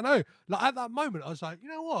I don't know, like at that moment I was like, you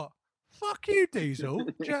know what, fuck you, Diesel.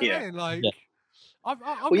 Do you know what I Yeah. mean? Like, Yeah. I'm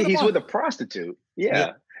Well, gonna he's buy. with a prostitute. Yeah.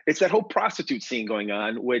 Yeah. It's that whole prostitute scene going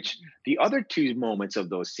on, which the other two moments of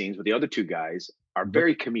those scenes with the other two guys are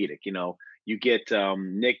very comedic. You know, you get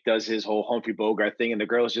Nick does his whole Humphrey Bogart thing, and the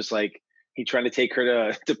girl's just like, he trying to take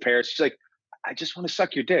her to Paris. She's like, I just want to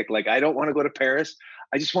suck your dick. Like, I don't want to go to Paris.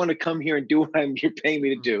 I just want to come here and do what you're paying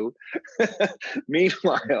me to do.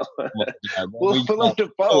 Meanwhile, Well, yeah, Willem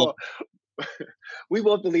Dafoe, we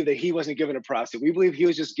both believe that he wasn't given a prostitute. We believe he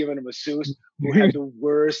was just giving a masseuse who had the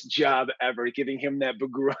worst job ever, giving him that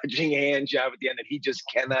begrudging hand job at the end that he just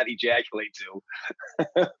cannot ejaculate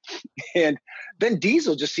to. And then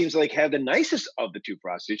Diesel just seems to like have the nicest of the two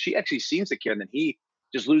prostitutes. She actually seems to care, and then he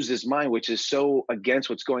just loses his mind, which is so against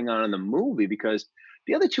what's going on in the movie because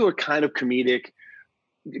the other two are kind of comedic,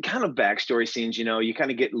 kind of backstory scenes. You know, you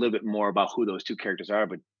kind of get a little bit more about who those two characters are,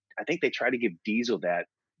 but I think they try to give Diesel that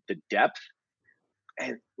the depth,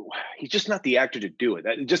 and he's just not the actor to do it.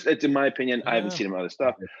 That's in my opinion. I haven't Yeah. seen him in other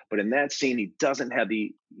stuff, but in that scene, he doesn't have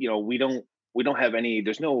the. You know, we don't have any.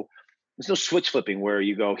 There's no switch flipping where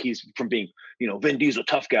you go. He's from being Vin Diesel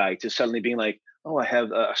tough guy to suddenly being like, oh, I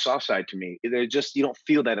have a soft side to me. They're just you don't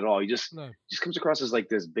feel that at all. You No. just comes across as like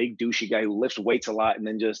this big douchey guy who lifts weights a lot, and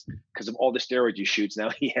then just because of all the steroids he shoots, now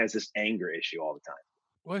he has this anger issue all the time.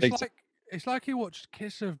 Well, Big time. it's like he watched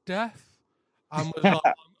Kiss of Death and was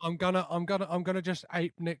like, I'm gonna just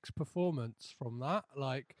ape Nick's performance from that,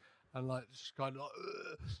 like, and like just kind of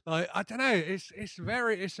like I don't know. It's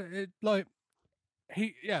very like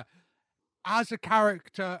yeah, as a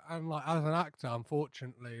character and like as an actor,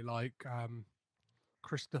 unfortunately, like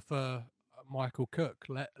Christopher Michael Cook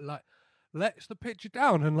lets the picture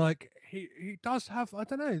down, and like he does have, I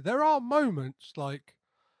don't know, there are moments like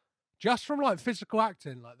just from like physical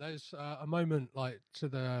acting, like there's a moment like to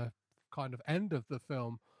the kind of end of the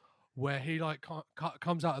film where he like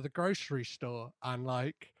comes out of the grocery store and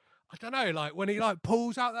like I don't know, like when he like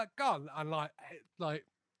pulls out that gun and like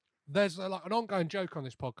there's like an ongoing joke on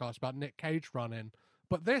this podcast about Nick Cage running,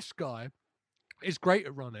 but this guy is great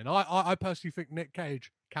at running. I personally think Nick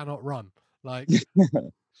Cage cannot run. Like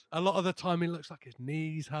a lot of the time, he looks like his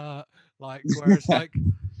knees hurt. Like whereas like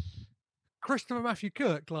Christopher Matthew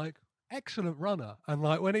Cook, like excellent runner, and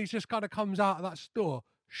like when he just kind of comes out of that store,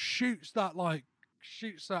 shoots that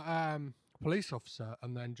police officer,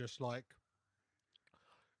 and then just like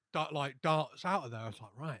darts out of there. I was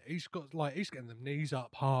like, right, he's getting the knees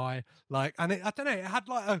up high, like, and I don't know, it had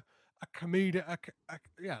like a comedic, like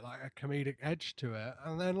a comedic edge to it,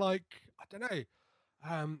 and then like I don't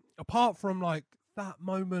know, apart from like that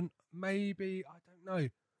moment, maybe I don't know,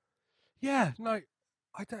 yeah, no,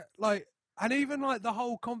 I don't like, and even like the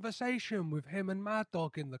whole conversation with him and Mad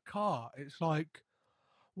Dog in the car, it's like.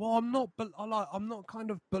 Well, I'm not kind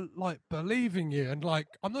of like believing you, and like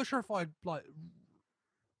I'm not sure if I like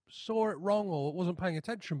saw it wrong or wasn't paying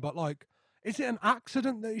attention, but like, is it an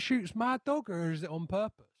accident that he shoots Mad Dog or is it on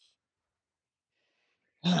purpose?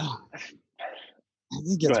 I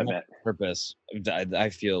think Go it's ahead, more Matt. purpose. I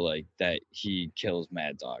feel like that he kills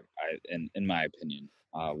Mad Dog. In my opinion,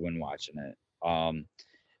 when watching it,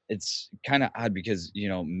 it's kind of odd because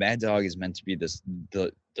Mad Dog is meant to be the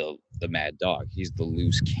Mad Dog. He's the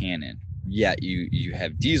loose cannon. Yet you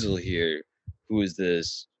have Diesel here, who is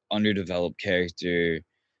this underdeveloped character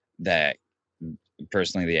that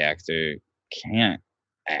personally the actor can't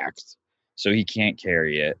act, so he can't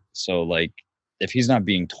carry it. So like if he's not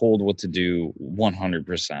being told what to do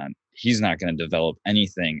 100%, he's not going to develop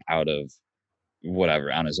anything out of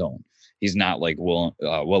whatever on his own. He's not like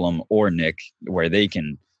Willem or Nick, where they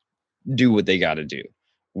can do what they got to do,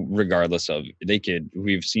 regardless of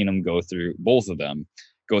we've seen them both of them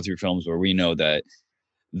go through films where we know that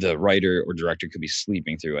the writer or director could be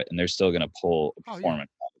sleeping through it and they're still going to pull a performance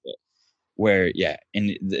out of it. Where, yeah,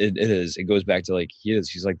 and it goes back to like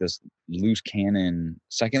he's like this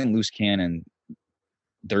second loose cannon,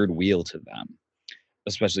 third wheel to them,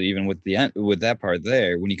 especially even with that part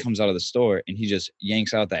there when he comes out of the store and he just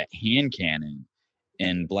yanks out that hand cannon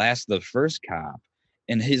and blasts the first cop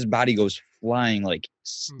and his body goes flying like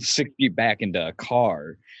 6 feet back into a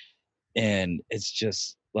car. And it's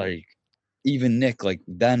just like, even Nick like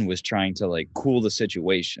then was trying to like cool the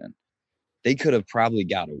situation. They could have probably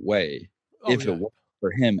got away if it wasn't for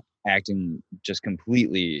him acting just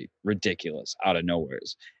completely ridiculous out of nowhere.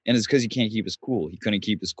 And it's because he can't keep his cool. He couldn't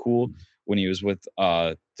keep his cool when he was with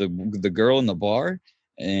the girl in the bar,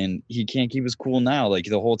 and he can't keep his cool now. Like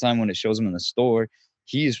the whole time when it shows him in the store,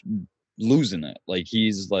 he's losing it. Like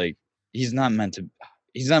he's not meant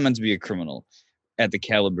to be a criminal at the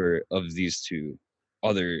caliber of these two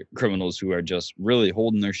other criminals who are just really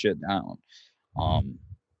holding their shit down.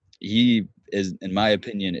 He is, in my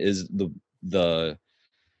opinion, is the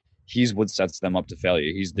he's what sets them up to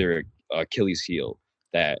failure. He's their Achilles heel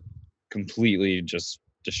that completely just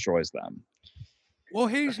destroys them. Well,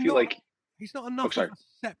 I feel like he's not enough of a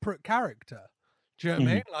separate character. Do you know what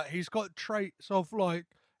I mean? Like he's got traits of like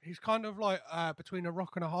he's kind of like between a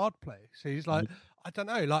rock and a hard place. He's like I don't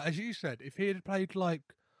know, like as you said, if he had played like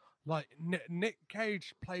Nick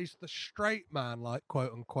Cage plays the straight man, like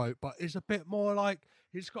quote unquote, but is a bit more like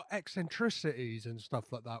he's got eccentricities and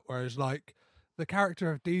stuff like that. Whereas like the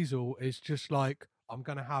character of Diesel is just like I'm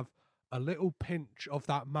gonna have a little pinch of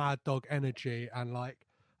that Mad Dog energy and like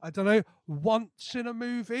I don't know, once in a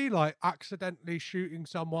movie, like accidentally shooting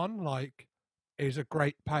someone, like is a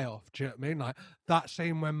great payoff. Do you know what I mean? Like that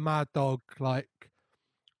scene when Mad Dog like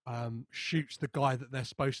shoots the guy that they're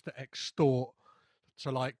supposed to extort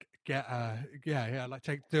to like get like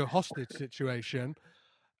do a hostage situation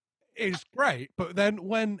is great. But then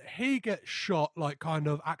when he gets shot, like kind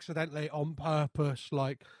of accidentally on purpose,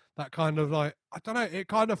 like that kind of like I don't know, it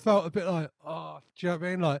kind of felt a bit like oh, do you know what I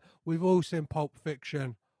mean? Like we've all seen Pulp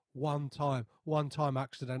Fiction. One time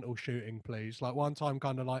accidental shooting, please. Like one time,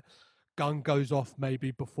 kind of like gun goes off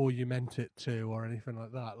maybe before you meant it to, or anything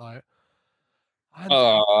like that. Like,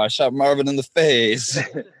 I shot Marvin in the face.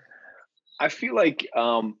 I feel like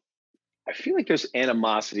there's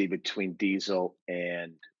animosity between Diesel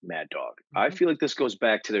and Mad Dog. I feel like this goes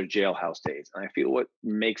back to their jailhouse days. And I feel what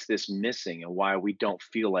makes this missing and why we don't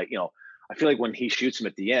feel like, I feel like when he shoots him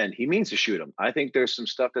at the end, he means to shoot him. I think there's some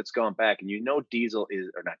stuff that's gone back. And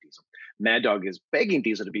Mad Dog is begging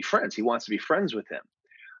Diesel to be friends. He wants to be friends with him.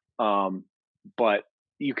 But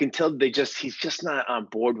you can tell he's just not on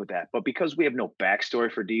board with that. But because we have no backstory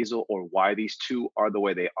for Diesel or why these two are the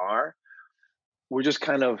way they are, we're just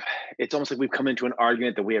it's almost like we've come into an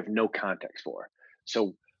argument that we have no context for.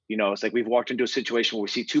 So, it's like we've walked into a situation where we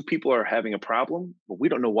see two people are having a problem, but we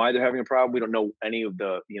don't know why they're having a problem. We don't know any of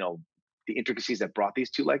the intricacies that brought these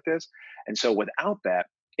two like this. And so without that,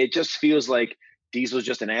 it just feels like Diesel's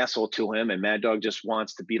just an asshole to him, and Mad Dog just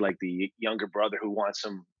wants to be like the younger brother who wants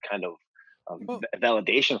some kind of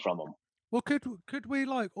validation from him. Well, could we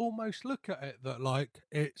like almost look at it that like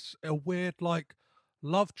it's a weird like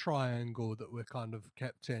love triangle that we're kind of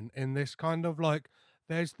kept in this kind of like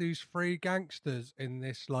there's these three gangsters in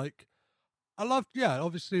this like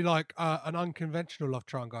obviously like an unconventional love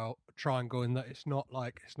triangle in that it's not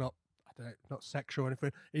I don't know, not sexual or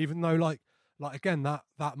anything, even though like again that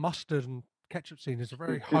mustard and ketchup scene is a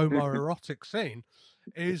very homoerotic scene,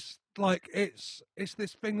 is like it's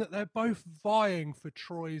this thing that they're both vying for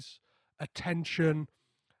Troy's attention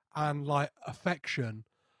and like affection,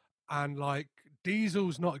 and like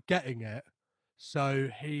Diesel's not getting it, so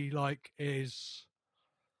he like is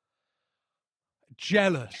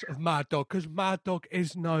jealous of Mad Dog because Mad Dog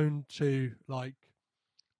is known to like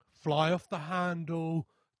fly off the handle,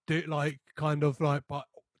 do like kind of like, but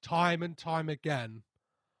time and time again,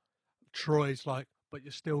 Troy's like, but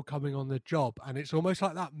you're still coming on the job. And it's almost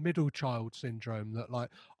like that middle child syndrome that like,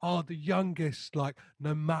 oh, the youngest, like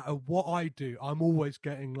no matter what I do, I'm always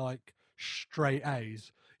getting like straight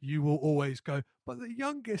A's. You will always go, but the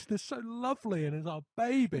youngest is so lovely and is our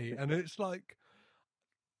baby. And it's like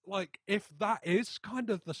if that is kind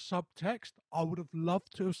of the subtext, I would have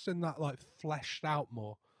loved to have seen that like fleshed out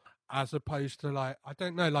more, as opposed to like I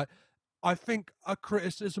don't know, like I think a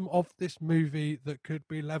criticism of this movie that could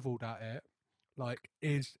be leveled at it, like,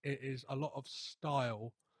 is it is a lot of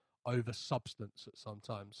style over substance at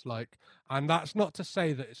sometimes, like, and that's not to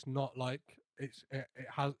say that it's not like it's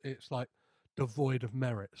like devoid of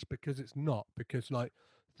merits, because it's not, because like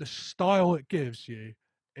the style it gives you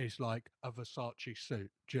is like a Versace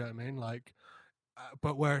suit. Do you know what I mean? Like,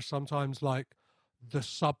 but whereas sometimes like the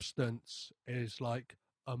substance is like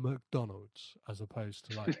a McDonald's as opposed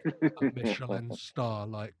to like a Michelin star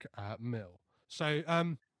like meal. So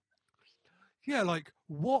yeah, like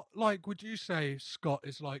what like would you say, Scott,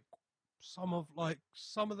 is like some of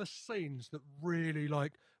the scenes that really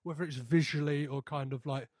like, whether it's visually or kind of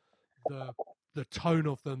like the tone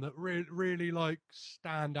of them, that really like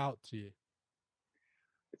stand out to you?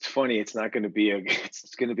 It's funny. It's not going to be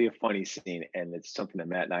it's going to be a funny scene, and it's something that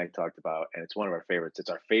Matt and I talked about, and it's one of our favorites. It's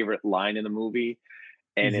our favorite line in the movie,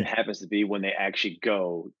 and it happens to be when they actually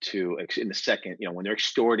go to in the second, when they're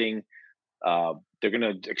extorting, they're going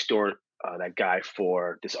to extort that guy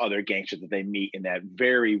for this other gangster that they meet in that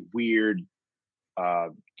very weird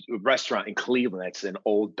restaurant in Cleveland. That's an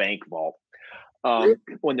old bank vault.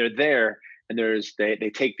 When they're there, and they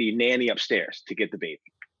take the nanny upstairs to get the baby,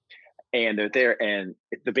 and they're there, and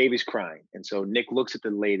the baby's crying, and so Nick looks at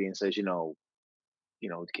the lady and says,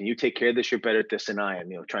 can you take care of this? You're better at this than I am.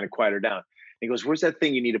 Trying to quiet her down. He goes, "Where's that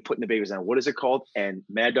thing you need to put in the baby's on? What is it called?" And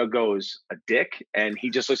Mad Dog goes, "A dick." And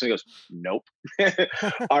he just looks and goes, "Nope."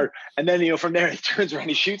 And then from there he turns around,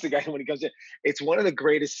 he shoots the guy when he comes in. It's one of the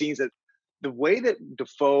greatest scenes, that the way that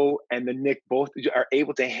Dafoe and the Nick both are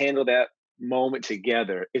able to handle that moment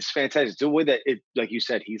together is fantastic. The way that like you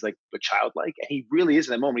said, he's like a childlike, and he really is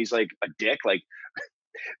in that moment. He's like a dick, like.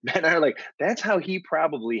 Matt and I are like, that's how he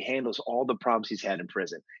probably handles all the problems he's had in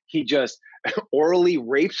prison. He just orally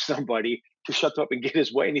rapes somebody to shut them up and get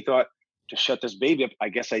his way. And he thought, to shut this baby up, I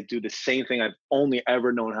guess I do the same thing I've only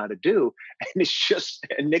ever known how to do. And it's just,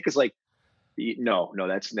 and Nick is like, no,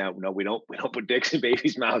 that's not, no, we don't put dicks in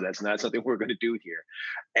babies' mouths. That's not something we're going to do here.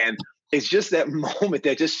 And it's just that moment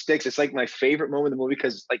that just sticks. It's like my favorite moment in the movie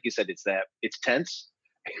because, like you said, it's tense,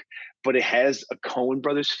 but it has a Coen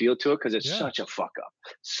Brothers feel to it because it's such a fuck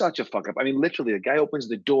up. I mean, literally, the guy opens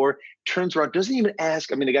the door, turns around, doesn't even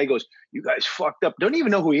ask. I mean, the guy goes, "You guys fucked up." Don't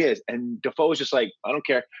even know who he is. And Defoe is just like, "I don't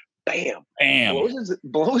care." Bam.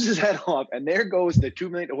 Blows his head off. And there goes the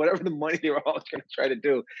 $2 million, or whatever the money they were all going to try to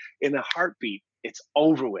do, in a heartbeat. It's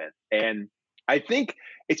over with. And I think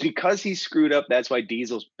it's because he screwed up. That's why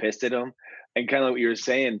Diesel's pissed at him. And kind of like what you were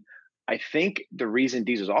saying, I think the reason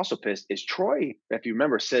Diesel's also pissed is Troy, if you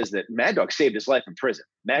remember, says that Mad Dog saved his life in prison.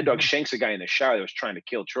 Mad Dog shanks a guy in the shower that was trying to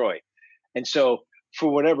kill Troy. And so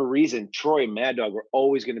for whatever reason, Troy and Mad Dog were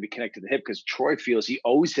always going to be connected to the hip because Troy feels he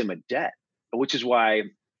owes him a debt, which is why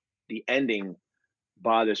the ending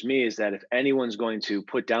bothers me, is that if anyone's going to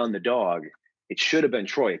put down the dog, it should have been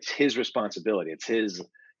Troy. It's his responsibility. It's his,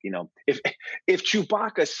 if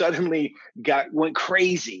Chewbacca suddenly went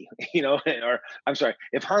crazy, or I'm sorry,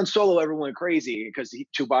 if Han Solo ever went crazy because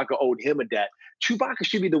Chewbacca owed him a debt, Chewbacca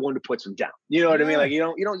should be the one to put him down. You know what I mean? Like you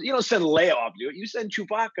don't send Leia off to do it. You send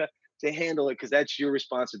Chewbacca to handle it because that's your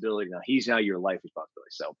responsibility now. He's now your life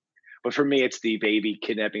responsibility. So, but for me, it's the baby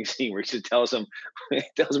kidnapping scene where he tells him,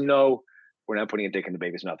 "No, we're not putting a dick in the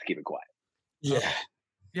baby's mouth to keep it quiet."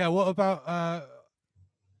 Yeah. What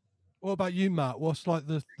about you, Matt? What's like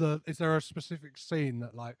the? Is there a specific scene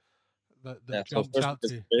that that jumps out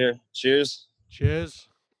to you? Cheers. Cheers.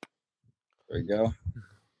 There we go.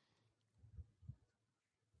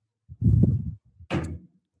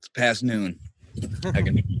 It's past noon.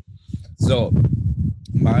 So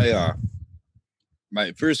my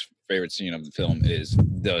first favorite scene of the film is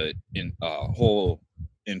the whole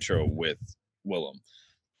intro with Willem.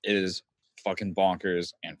 It is fucking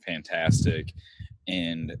bonkers and fantastic,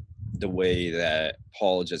 and the way that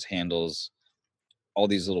Paul just handles all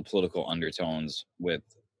these little political undertones with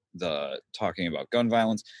the talking about gun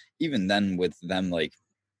violence, even then with them like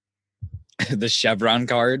the Chevron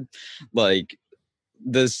card, like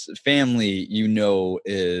this family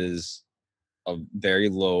is a very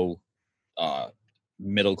low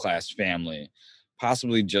middle class family,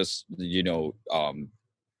 possibly just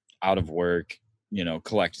out of work,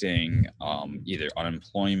 collecting either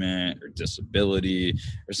unemployment or disability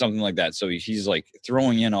or something like that. So he's like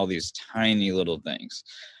throwing in all these tiny little things,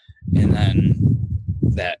 and then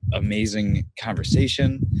that amazing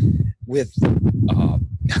conversation with on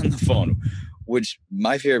the phone, which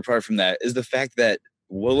my favorite part from that is the fact that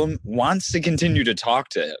Willem wants to continue to talk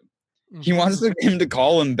to him. He wants him to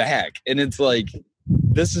call him back, and it's like,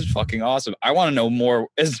 this is fucking awesome. I want to know more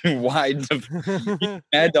as to why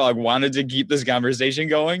Mad Dog wanted to keep this conversation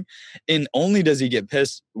going, and only does he get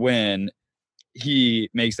pissed when he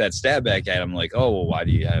makes that stab back at him, like, "Oh, well, why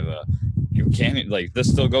do you have you can't, like, this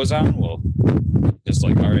still goes on?" Well, just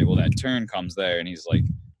like, all right, well, that turn comes there, and he's like,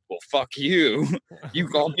 "Well, fuck you. You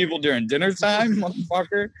call people during dinner time,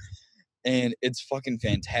 motherfucker." And it's fucking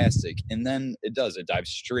fantastic. And then it dives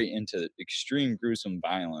straight into extreme gruesome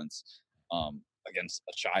violence against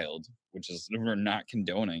a child, which is, we're not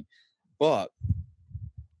condoning, but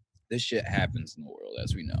this shit happens in the world,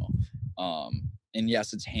 as we know. And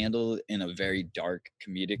yes, it's handled in a very dark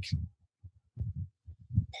comedic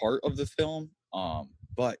part of the film,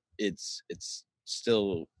 but it's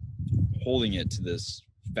still holding it to this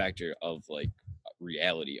factor of like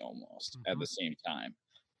reality almost at the same time.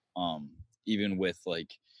 Even with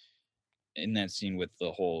like in that scene with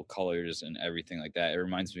the whole colors and everything like that, it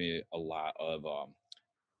reminds me a lot of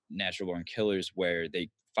Natural Born Killers, where they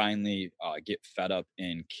finally get fed up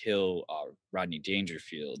and kill Rodney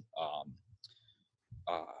Dangerfield,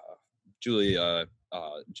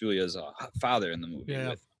 Julia's father in the movie,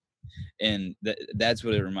 with And that's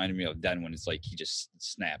what it reminded me of then, when it's like he just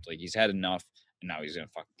snapped, like he's had enough and now he's gonna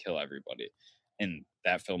fucking kill everybody. In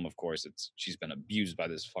that film, of course, she's been abused by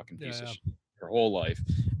this fucking piece of shit her whole life,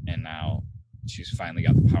 and now she's finally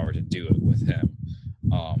got the power to do it with him.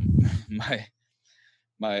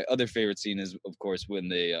 My other favorite scene is, of course, when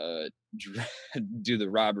they do the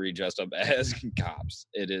robbery dressed up as cops.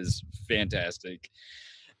 It is fantastic.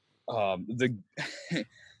 The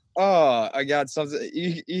I got something.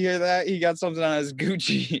 You hear that? He got something on his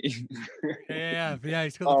Gucci. yeah.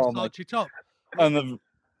 He's got the Versace top. And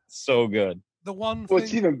so good. The one Well, thing.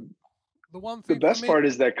 it's even the one thing. The best part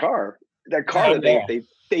is that car. That car that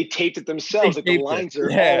they taped it themselves. Like the lines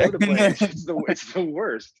are all over the place. It's the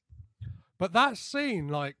worst. But that scene,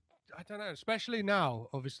 like, I don't know, especially now,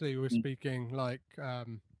 obviously we're speaking like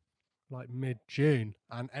mid-June,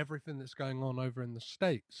 and everything that's going on over in the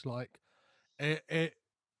States, like it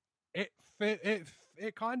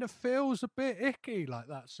kind of feels a bit icky, like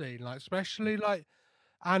that scene, like especially like,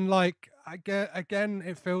 and like again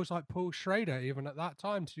it feels like Paul Schrader, even at that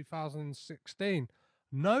time, 2016,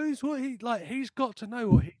 knows what he's got to know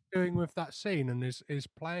what he's doing with that scene, and is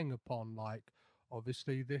playing upon, like,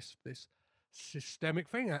 obviously this systemic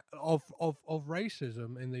thing of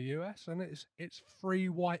racism in the US, and it's 3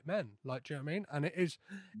 white men, like, do you know what I mean?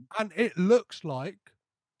 And it looks like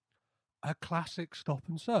a classic Stop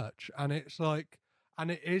and Search, and it's like, and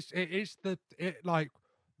the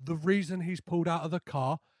reason he's pulled out of the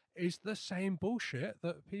car is the same bullshit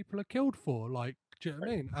that people are killed for, like, do you know what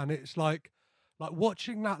I mean? And it's like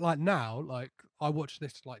watching that, like, now, like, I watched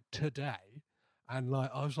this like today, and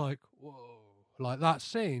like I was like, whoa, like that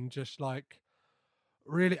scene just like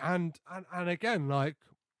really, and again, like,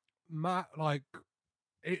 Matt, like,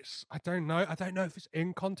 it's, I don't know if it's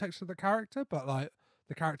in context of the character, but like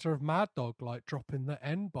the character of Mad Dog, like dropping the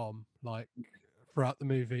N-bomb like throughout the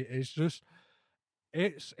movie is just,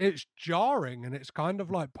 it's jarring, and it's kind of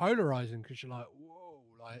like polarizing, because you're like, whoa,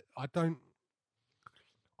 like I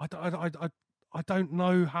don't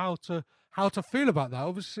know how to feel about that.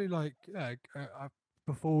 Obviously, like,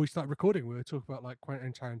 before we start recording, we were talking about like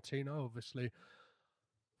Quentin Tarantino, obviously,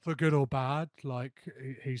 for good or bad, like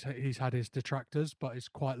he's had his detractors, but he's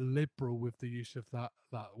quite liberal with the use of that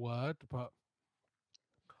word. But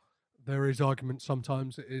there is argument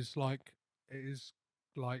sometimes it is like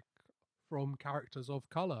from characters of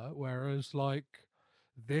color, whereas like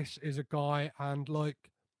this is a guy, and like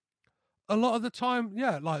a lot of the time,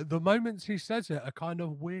 yeah, like the moments he says it are kind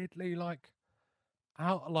of weirdly like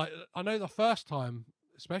out, like, I know the first time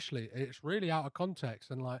especially it's really out of context,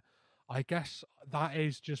 and like I guess that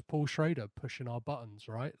is just Paul Schrader pushing our buttons,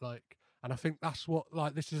 right? Like, and I think that's what,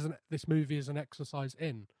 like, this movie is an exercise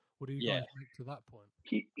in. What do you guys think to that point?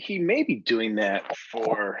 He may be doing that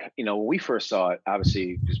for, when we first saw it,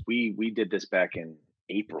 obviously, because we did this back in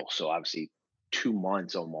April, so obviously 2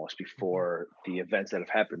 months almost before the events that have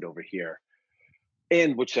happened over here,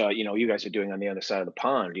 and which you guys are doing on the other side of the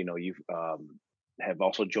pond. You've have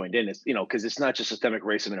also joined in. It's, because it's not just systemic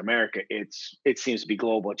racism in America. It seems to be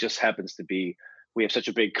global. It just happens to be, we have such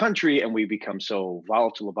a big country, and we become so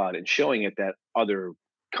volatile about it and showing it, that other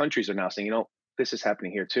countries are now saying, this is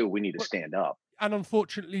happening here too. We need to stand up. And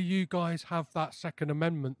unfortunately, you guys have that Second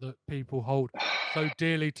Amendment that people hold so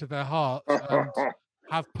dearly to their hearts, and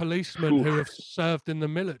have policemen who have served in the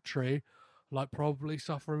military, like, probably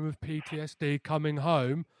suffering with PTSD, coming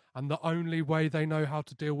home, and the only way they know how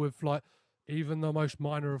to deal with, like, even the most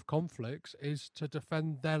minor of conflicts is to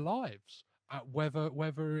defend their lives,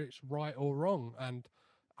 whether it's right or wrong. And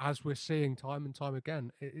as we're seeing time and time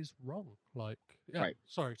again, it is wrong. Like, yeah. Right.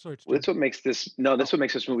 Sorry. That's what makes this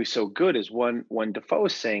movie so good, is when Dafoe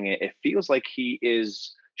is saying it, it feels like he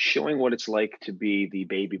is showing what it's like to be the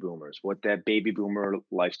baby boomers. What that baby boomer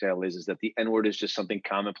lifestyle is that the N-word is just something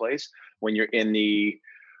commonplace when you're in the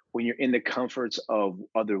comforts of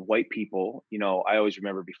other white people. I always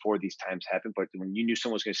remember before these times happened, but when you knew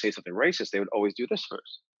someone was going to say something racist, they would always do this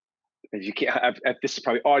first. If you can't, this is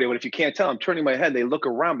probably audio, but if you can't tell, I'm turning my head. They look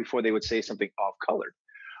around before they would say something off-colored.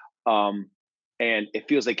 And it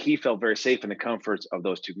feels like he felt very safe in the comforts of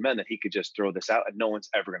those two men, that he could just throw this out and no one's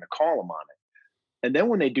ever going to call him on it. And then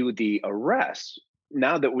when they do the arrest,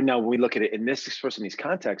 now we look at it in this expressed in these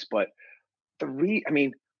contexts, but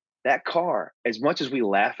that car, as much as we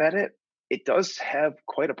laugh at it, it does have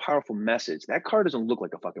quite a powerful message. That car doesn't look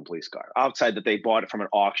like a fucking police car outside, that they bought it from an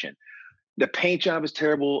auction. The paint job is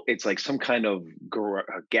terrible. It's like some kind of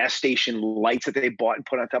gas station lights that they bought and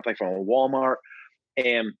put on top, like from a Walmart.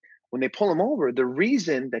 And when they pull him over, the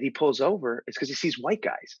reason that he pulls over is because he sees white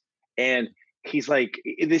guys. And he's like,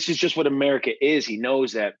 this is just what America is. He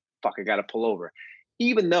knows that, fuck, I got to pull over.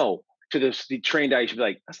 even though to the trained eye, you should be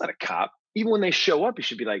like, that's not a cop. Even when they show up, you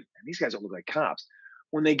should be like, these guys don't look like cops.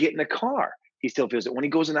 When they get in the car, he still feels it. When he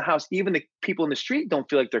goes in the house, even the people in the street don't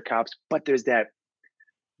feel like they're cops, but there's that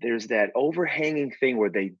overhanging thing where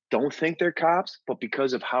they don't think they're cops, but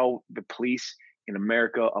because of how the police in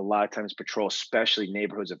America a lot of times patrol, especially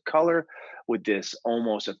neighborhoods of color, with this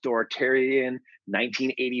almost authoritarian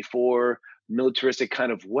 1984 militaristic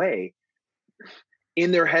kind of way,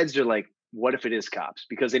 in their heads they're like, what if it is cops?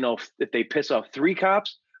 Because they know if they piss off three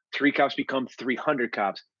cops become 300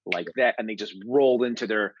 cops like that, and they just roll into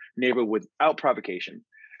their neighborhood without provocation.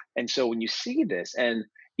 And so when you see this, and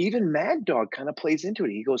even Mad Dog kind of plays into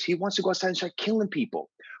it, he goes, he wants to go outside and start killing people.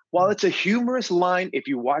 While it's a humorous line, if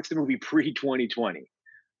you watch the movie pre 2020,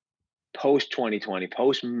 post 2020,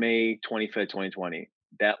 post May 25th, 2020,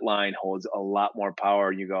 that line holds a lot more power.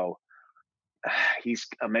 And you go, he's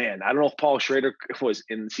a man. I don't know if Paul Schrader was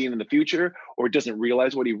seeing in the future or doesn't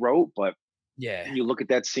realize what he wrote, but Yeah. you look at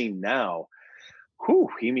that scene now, whew,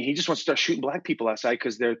 he just wants to start shooting black people outside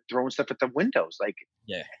because they're throwing stuff at the windows. Like,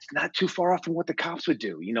 Yeah. it's not too far off from what the cops would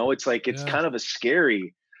do. It's like, it's Yeah. kind of a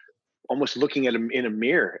scary, almost looking at him in a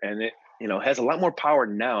mirror, and it, has a lot more power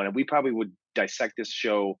now. And we probably would dissect this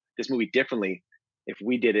movie differently if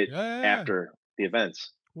we did it after the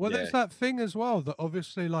events. Well, there's that thing as well that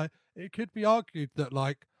obviously, like, it could be argued that,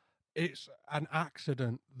 like, it's an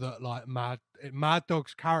accident that, like, Mad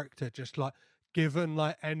Dog's character just, like, given,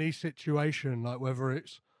 like, any situation, like, whether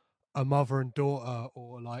it's a mother and daughter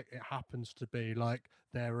or, like, it happens to be, like,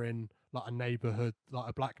 they're in, like, a neighborhood, like,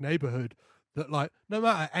 a black neighborhood, that, like, no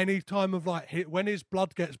matter any time of, like, when his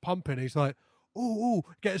blood gets pumping, he's like, ooh,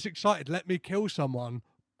 gets excited, let me kill someone.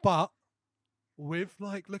 But with,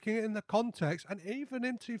 like, looking at it in the context, and even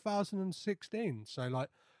in 2016, so like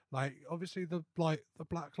obviously the Black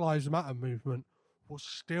Lives Matter movement was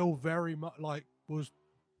still very much, like, was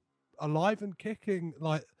alive and kicking,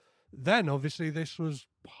 like, then obviously this was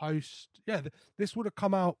post, this would have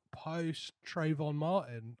come out post Trayvon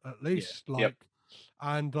Martin at least, like,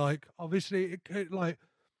 and, like, obviously it could, like,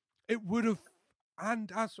 it would have,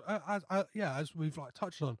 and as we've, like,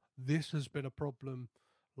 touched on, this has been a problem,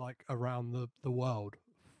 like, around the world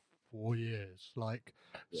for years, like,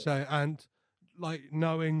 so, and, like,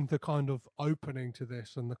 knowing the kind of opening to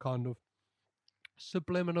this and the kind of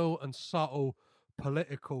subliminal and subtle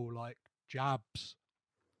political, like, jabs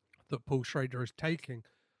that Paul Schrader is taking,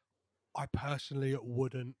 I personally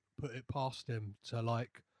wouldn't put it past him to,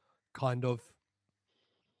 like, kind of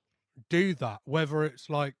do that, whether it's,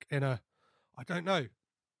 like, in a, I don't know,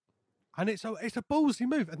 and it's a ballsy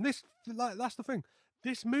move, and this, like, that's the thing,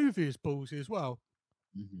 this movie is ballsy as well.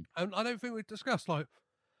 And I don't think we've discussed, like,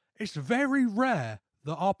 it's very rare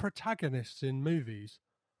that our protagonists in movies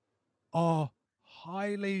are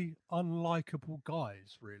highly unlikable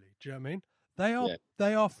guys, really. Do you know what I mean?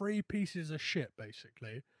 They are three pieces of shit,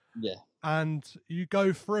 basically. Yeah. And you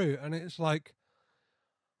go through, and it's like,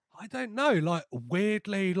 I don't know, like,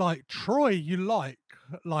 weirdly, like, Troy you like,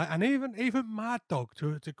 and even Mad Dog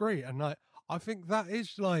to a degree, and, like, I think that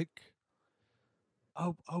is, like,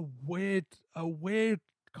 a weird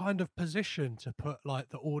kind of position to put, like,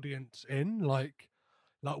 the audience in, like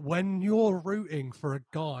when you're rooting for a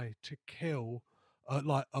guy to kill,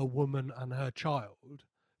 like, a woman and her child,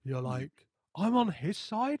 you're like, I'm on his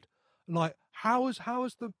side. Like, how has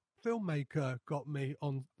the filmmaker got me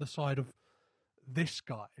on the side of this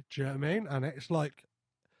guy? Do you know what I mean? And it's like,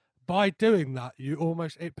 by doing that,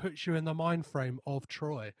 it puts you in the mind frame of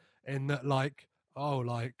Troy, in that, like, oh,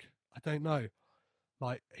 like, I don't know,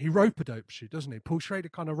 like, he rope-a-dopes you, doesn't he? Paul Schrader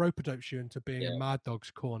kind of rope-a-dopes you into being in Mad Dog's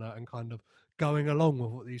corner and kind of going along with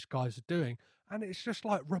what these guys are doing. And it's just,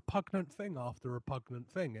 like, repugnant thing after repugnant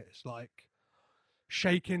thing. It's like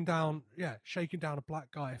shaking down a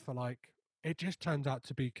black guy for, like, it just turns out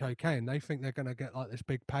to be cocaine. They think they're going to get, like, this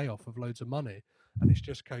big payoff of loads of money, and it's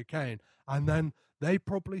just cocaine. And then they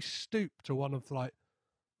probably stoop to one of, like,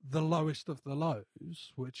 the lowest of the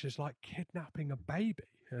lows, which is, like, kidnapping a baby.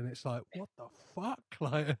 And it's like, what the fuck?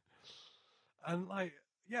 Like, and, like,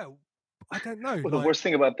 I don't know. Well, the worst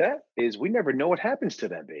thing about that is we never know what happens to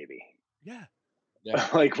that baby. Yeah.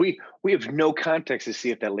 Like, we have no context to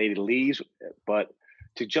see if that lady leaves. But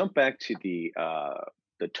to jump back to the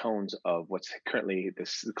tones of what's currently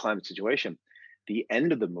the climate situation, the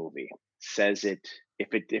end of the movie says it.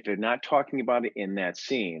 If they're not talking about it in that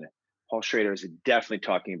scene, Paul Schrader is definitely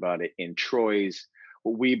talking about it in Troy's,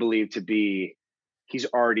 what we believe to be, he's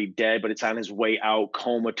already dead, but it's on his way out,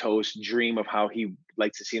 comatose dream of how he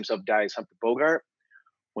likes to see himself die as Humphrey Bogart.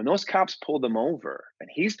 When those cops pulled him over, and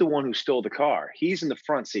he's the one who stole the car, he's in the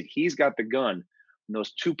front seat, he's got the gun. and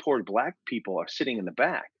those two poor black people are sitting in the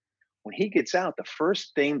back. When he gets out, the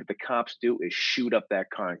first thing that the cops do is shoot up that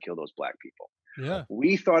car and kill those black people. Yeah.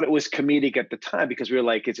 We thought it was comedic at the time because we were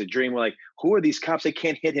like, it's a dream. We're like, who are these cops? They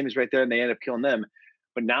can't hit him. He's right there, and they end up killing them.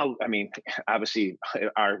 But now, I mean, obviously,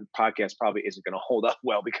 our podcast probably isn't going to hold up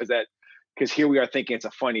well because here we are thinking it's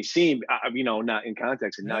a funny scene, not in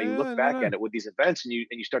context. And now you look back at it with these events, and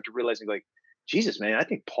you start to realize, like, Jesus, man, I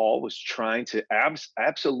think Paul was trying to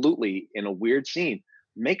absolutely, in a weird scene,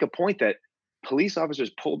 make a point that police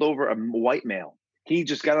officers pulled over a white male. He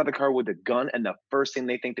just got out of the car with a gun, and the first thing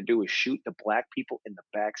they think to do is shoot the black people in the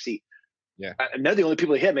back seat. Yeah. And they're the only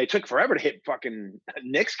people they hit. Man, it took forever to hit fucking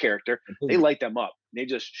Nick's character. They light them up. They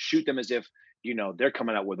just shoot them as if, they're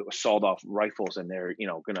coming out with sawed-off rifles and they're,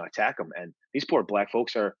 going to attack them. And these poor black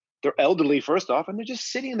folks they're elderly, first off, and they're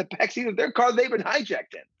just sitting in the back seat of their car they've been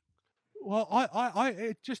hijacked in. Well,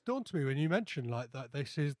 it just dawned to me when you mentioned like that.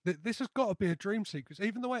 This has got to be a dream sequence,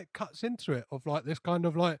 even the way it cuts into it of like this kind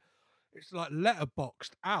of like, it's like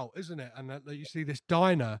letterboxed out, isn't it? And that you see this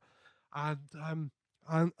diner, and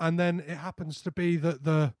then it happens to be that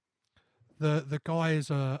the guy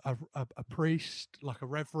is a priest, like a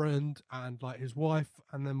reverend, and like his wife,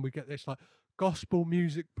 and then we get this like gospel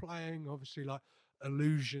music playing, obviously like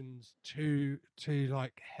allusions to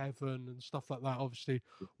like heaven and stuff like that, obviously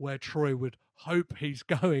where Troy would hope he's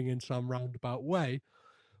going in some roundabout way.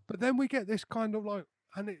 But then we get this kind of like,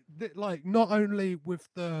 and it like not only with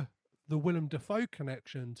the Willem Dafoe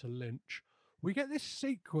connection to Lynch, we get this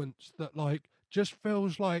sequence that like just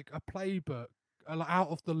feels like a playbook out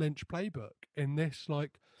of the Lynch playbook in this,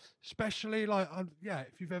 like, especially like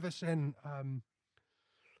if you've ever seen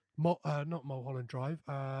not Mulholland Drive,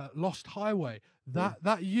 Lost Highway,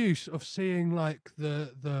 that use of seeing like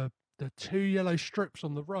the two yellow strips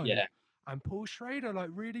on the road, and Paul Schrader like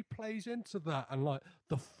really plays into that, and like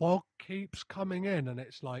the fog keeps coming in, and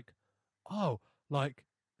it's like, oh, like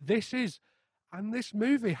this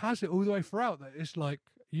movie has it all the way throughout, that it's like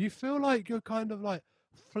you feel like you're kind of like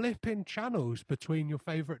flipping channels between your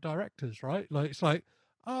favorite directors, right? Like it's like,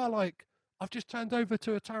 like I've just turned over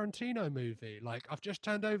to a Tarantino movie. Like I've just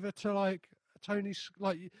turned over to like Tony's,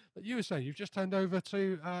 like you were saying, you've just turned over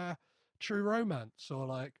to True Romance, or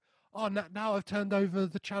like, now I've turned over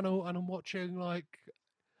the channel and I'm watching like,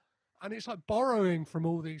 and it's like borrowing from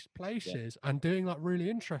all these places and doing like really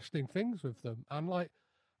interesting things with them. And like,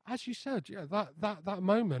 as you said, that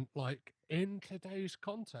moment, like in today's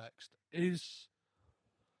context is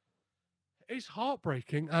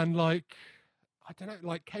heartbreaking, and like, I don't know,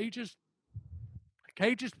 like Cage's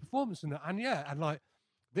performance in that, and like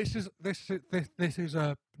this is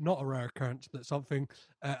a not a rare occurrence that something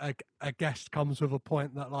a guest comes with a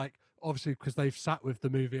point that, like, obviously because they've sat with the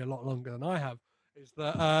movie a lot longer than I have, is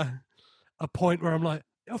that a point where I'm like,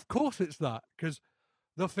 of course it's that, because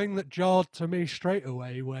the thing that jarred to me straight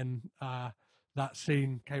away when that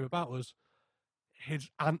scene came about was his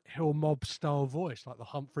anthill mob style voice, like the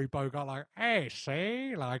Humphrey Bogart, like, hey,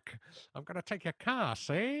 see, like, I'm gonna take your car,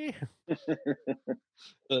 see.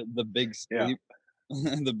 the big sleep,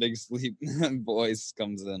 the big sleep voice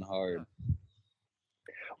comes in hard.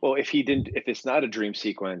 Well, if it's not a dream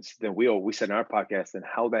sequence, then we said in our podcast, then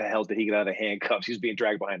how the hell did he get out of handcuffs? He was being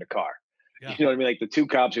dragged behind a car. Yeah. You know what I mean? Like the two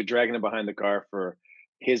cops are dragging him behind the car for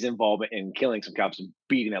his involvement in killing some cops and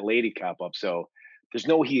beating that lady cop up. So there's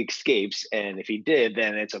no he escapes, and if he did,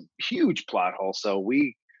 then it's a huge plot hole. So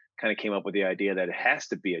we kind of came up with the idea that it has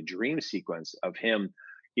to be a dream sequence of him,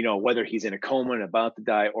 whether he's in a coma and about to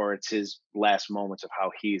die, or it's his last moments of how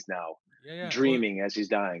he's now dreaming as he's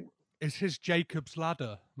dying. It's his Jacob's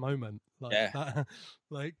Ladder moment, like that.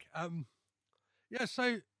 Like,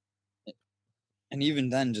 So, and even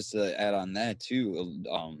then, just to add on that too,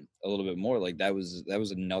 a little bit more, like that was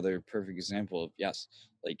another perfect example of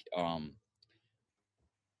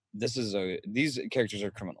these characters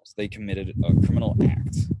are criminals. They committed a criminal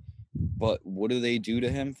act. But what do they do to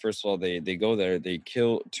him? First of all, they go there, they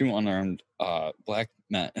kill two unarmed black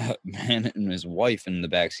man and his wife in the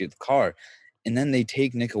backseat of the car, and then they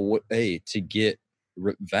take Nick away to get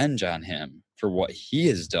revenge on him for what he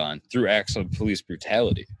has done through acts of police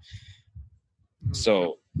brutality. Mm-hmm.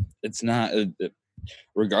 So it's not,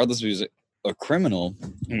 regardless if he's a criminal,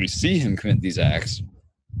 and we see him commit these acts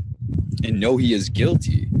and know he is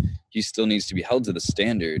guilty, he still needs to be held to the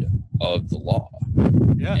standard of the law.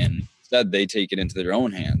 Yeah. And instead, they take it into their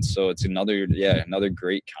own hands. So it's another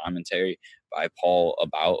great commentary by Paul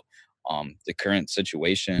about the current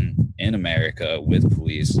situation in America with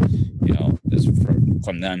police, is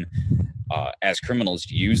from them as criminals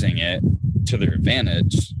using it to their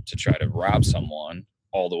advantage to try to rob someone,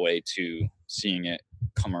 all the way to seeing it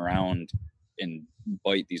come around in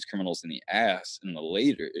bite these criminals in the ass in the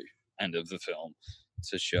later end of the film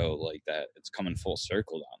to show like that it's coming full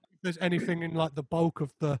circle down there. If there's anything in like the bulk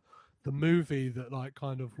of the movie that like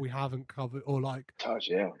kind of we haven't covered, or like Gosh,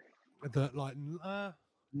 yeah. that like I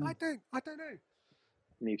don't know.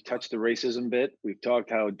 We've touched the racism bit. We've talked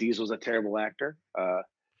how Diesel's a terrible actor.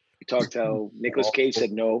 We talked how Nicolas Cage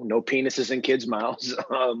said no penises in kids' mouths.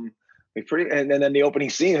 And then the opening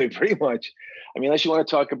scene, we pretty much, I mean, unless you want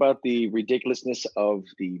to talk about the ridiculousness of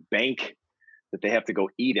the bank that they have to go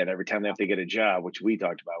eat at every time they have to get a job, which we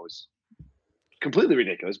talked about was completely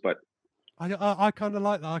ridiculous. But I kind of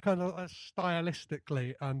like that. I kind of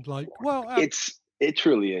stylistically and like, well, it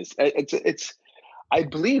truly is. It's I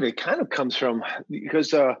believe it kind of comes from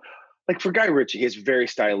because like for Guy Ritchie, he has very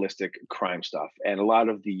stylistic crime stuff, and a lot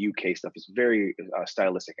of the UK stuff is very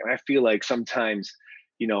stylistic. And I feel like sometimes,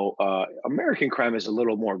 American crime is a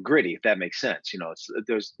little more gritty, if that makes sense.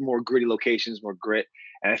 There's more gritty locations, more grit,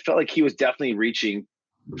 and I felt like he was definitely reaching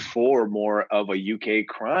for more of a UK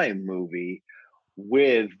crime movie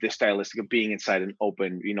with the stylistic of being inside an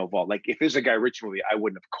open, vault. Like if it was a Guy Ritchie movie, I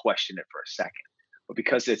wouldn't have questioned it for a second. But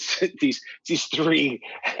because it's these three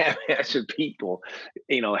half-assed people,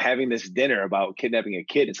 having this dinner about kidnapping a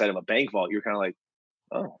kid inside of a bank vault, you're kind of like,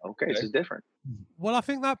 oh, okay, this is different. Well, I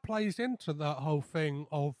think that plays into that whole thing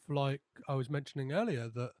of like I was mentioning earlier,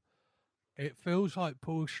 that it feels like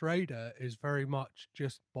Paul Schrader is very much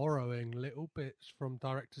just borrowing little bits from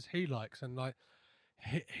directors he likes, and like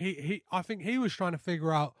he I think he was trying to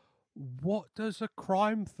figure out what does a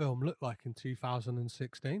crime film look like in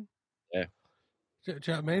 2016. Yeah. Do you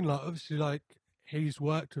know what I mean? Like, obviously, like he's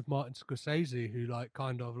worked with Martin Scorsese, who like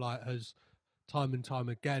kind of like has time and time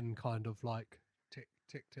again kind of like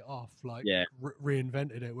ticked it off, like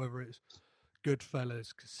reinvented it, whether it's Goodfellas,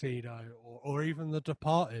 Casino, or even The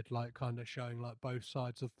Departed, like kind of showing like both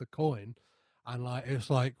sides of the coin, and like it's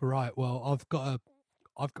like, right, well, I've got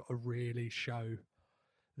to really show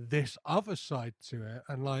this other side to it,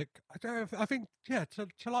 and like I don't know, I think to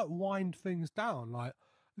like wind things down, like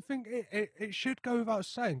I think it should go without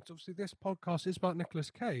saying, 'cause obviously this podcast is about Nicolas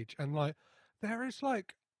Cage, and like there is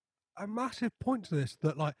like a massive point to this,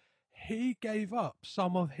 that like he gave up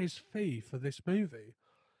some of his fee for this movie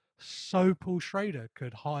so Paul Schrader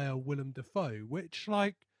could hire Willem Dafoe, which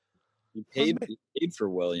like he paid for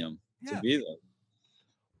William to be there.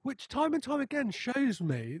 Which time and time again shows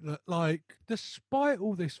me that like despite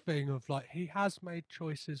all this thing of like he has made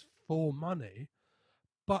choices for money,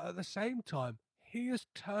 but at the same time he has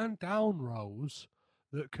turned down roles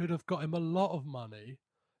that could have got him a lot of money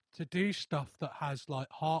to do stuff that has like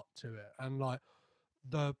heart to it, and like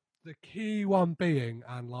the key one being,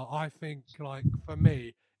 and like I think like for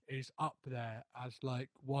me is up there as like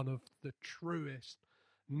one of the truest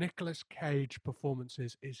Nicolas Cage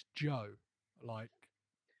performances is Joe. Like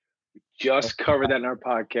just covered that in our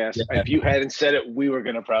podcast. If you hadn't said it, we were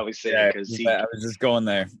gonna probably say it because I was just going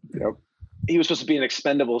there. He was supposed to be in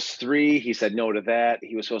Expendables 3. He said no to that.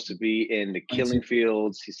 He was supposed to be in The Killing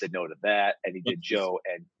Fields. He said no to that, and he did Joe.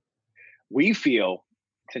 And we feel,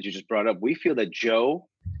 since you just brought up, we feel that Joe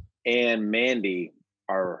and Mandy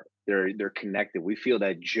are they're connected. We feel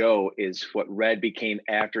that Joe is what Red became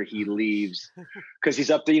after he leaves, because he's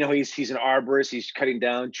up there. He's an arborist. He's cutting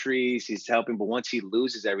down trees. He's helping, but once he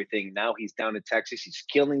loses everything, now he's down in Texas. He's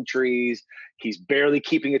killing trees. He's barely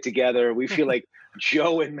keeping it together. We feel like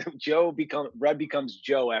Red becomes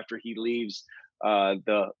Joe after he leaves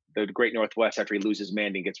the Great Northwest, after he loses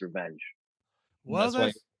Mandy and gets revenge. Well, that's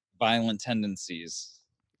why violent tendencies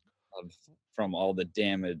from all the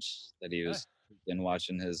damage that he was in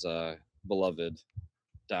watching his beloved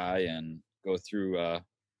die and go through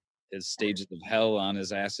his stages of hell on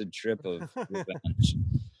his acid trip of revenge.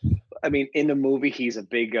 I mean, in the movie, he's a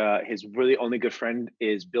big, his really only good friend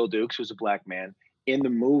is Bill Dukes, who's a black man. In the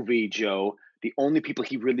movie, Joe, the only people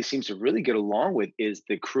he really seems to really get along with is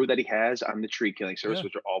the crew that he has on the tree killing service,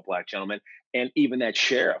 which are all black gentlemen. And even that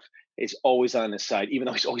sheriff is always on his side, even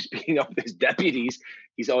though he's always beating up his deputies.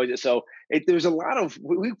 He's always there's a lot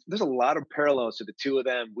of parallels to the two of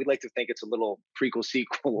them. We like to think it's a little prequel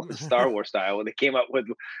sequel, Star Wars style, when they came out with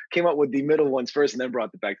the middle ones first and then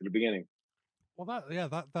brought it back to the beginning. Well,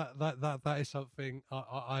 that is something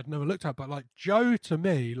I'd never looked at, but like Joe to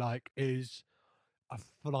me like is a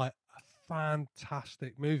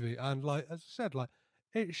fantastic movie, and like as I said, like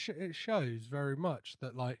it shows very much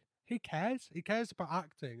that like he cares about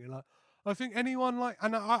acting, and like I think anyone like,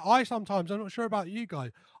 and I sometimes, I'm not sure about you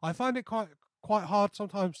guys, I find it quite hard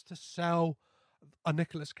sometimes to sell a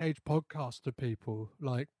Nicolas Cage podcast to people,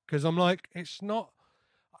 like, because I'm like, it's not,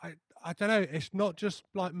 I don't know, it's not just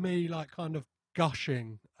like me like kind of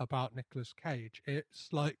gushing about Nicolas Cage. It's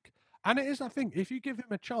like, and it is, I think, if you give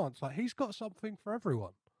him a chance, like he's got something for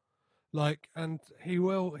everyone. Like, and he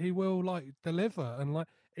will like deliver, and like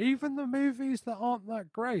even the movies that aren't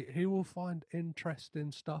that great, he will find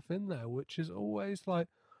interesting stuff in there, which is always like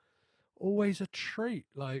always a treat.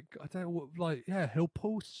 Like I don't know, like yeah, he'll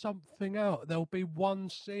pull something out. There'll be one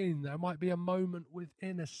scene. There might be a moment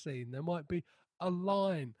within a scene. There might be a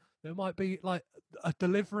line. There might be like a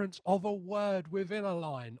deliverance of a word within a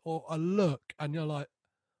line or a look, and you're like,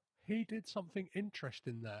 he did something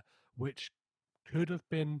interesting there, which could have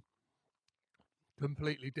been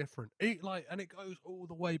completely different. And it goes all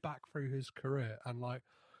the way back through his career. And like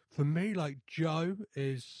for me, like Joe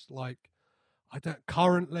is like I don't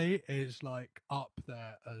currently is like up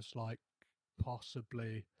there as like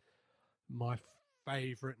possibly my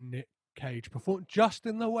favorite Nick Cage performance, just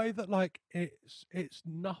in the way that like it's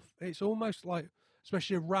enough. It's almost like,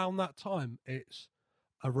 especially around that time, it's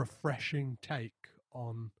a refreshing take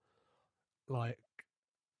on like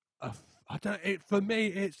I don't. It for me,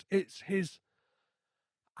 it's his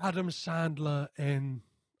Adam Sandler in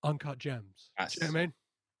Uncut Gems. Yes. Do you know what I mean?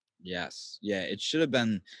 Yes. Yeah. It should have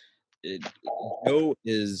been. Joe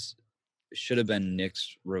should have been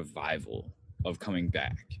Nick's revival of coming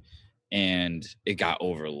back, and it got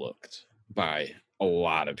overlooked by a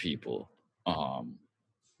lot of people.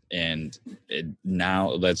 And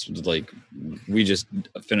now that's like we just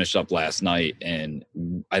finished up last night, and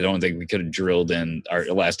I don't think we could have drilled in. Our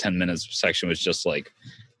last 10 minutes section was just like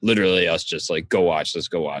literally us just like go watch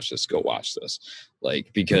this,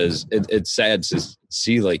 like because it's sad to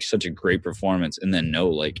see like such a great performance and then no,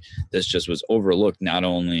 like this just was overlooked not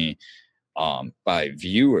only by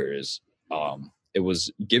viewers, it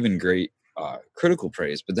was given great critical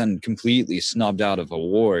praise, but then completely snubbed out of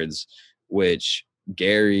awards, which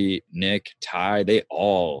Gary, Nick, Ty, they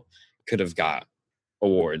all could have got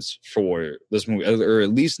awards for this movie, or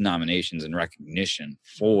at least nominations and recognition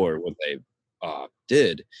for what they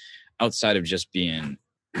did, outside of just being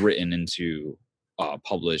written into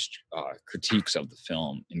published critiques of the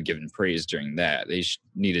film and given praise during that. They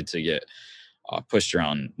needed to get pushed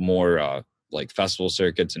around more like festival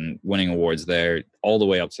circuits and winning awards there, all the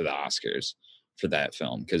way up to the Oscars for that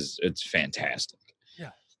film, because it's fantastic.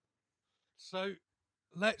 Yeah. So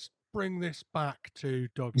let's bring this back to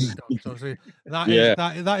Dog Eat Dog. So obviously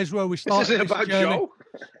that is where we start. This isn't about journey, Joe,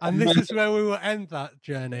 and this is where we will end that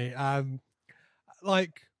journey.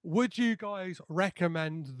 Like, would you guys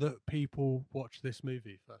recommend that people watch this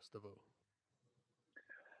movie first of all?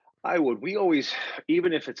 I would. We always,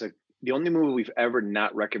 even if it's the only movie we've ever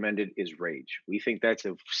not recommended is Rage. We think that's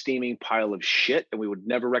a steaming pile of shit, and we would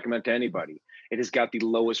never recommend to anybody. It has got the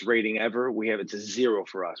lowest rating ever. It's a 0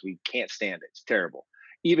 for us. We can't stand it. It's terrible.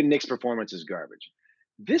 Even Nick's performance is garbage.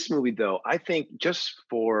 This movie, though, I think just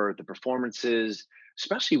for the performances,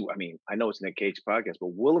 especially, I mean, I know it's Nick Cage podcast,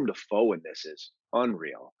 but Willem Dafoe in this is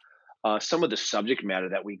unreal. Some of the subject matter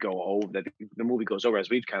that the movie goes over, as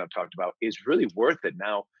we've kind of talked about, is really worth it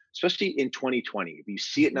now, especially in 2020. If you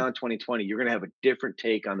see it now in 2020, you're going to have a different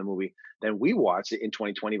take on the movie than we watched it in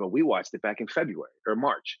 2020, but we watched it back in February or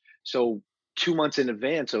March. So 2 months in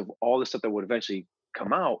advance of all the stuff that would eventually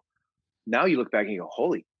come out, now you look back and you go,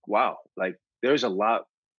 holy wow, like there's a lot.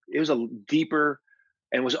 It was a deeper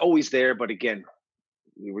and was always there. But again,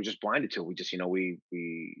 we were just blinded to it. We just,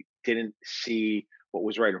 we didn't see what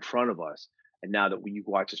was right in front of us. And now that when you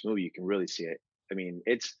watch this movie, you can really see it. I mean,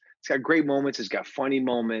 it's got great moments. It's got funny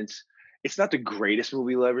moments. It's not the greatest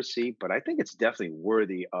movie you'll ever see, but I think it's definitely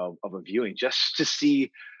worthy of a viewing, just to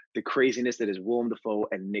see the craziness that is Willem Dafoe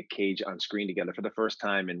and Nick Cage on screen together for the first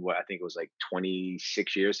time in what I think it was like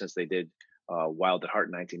 26 years since they did Wild at Heart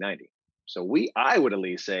in 1990. So I would at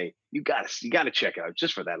least say you gotta check it out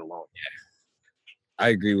just for that alone. I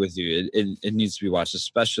agree with you. It needs to be watched,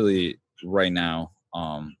 especially right now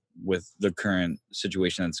with the current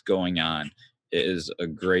situation that's going on. It is a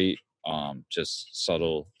great, just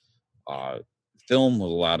subtle film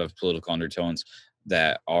with a lot of political undertones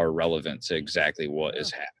that are relevant to exactly what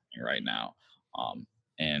is happening right now.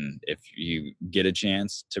 And if you get a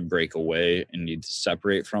chance to break away and need to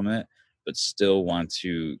separate from it, but still want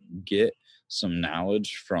to get some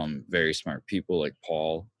knowledge from very smart people like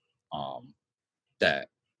Paul, that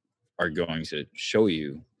are going to show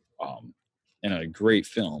you in a great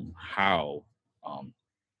film how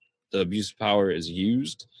the abuse of power is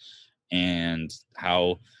used and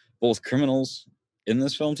how both criminals in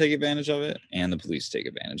this film take advantage of it and the police take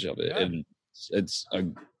advantage of it. Yeah. And it's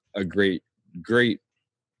a great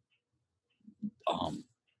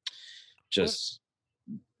just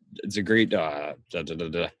it's a great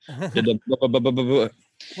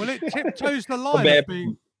Well, it tiptoes the line of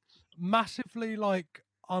being massively like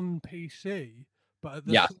un-PC, but at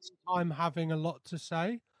the Yeah. same time having a lot to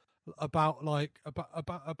say about like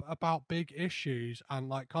about big issues, and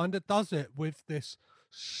like kind of does it with this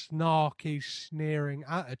snarky, sneering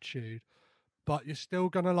attitude. But you're still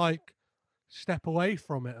gonna like step away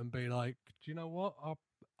from it and be like, do you know what?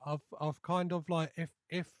 I've kind of like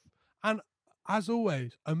if and as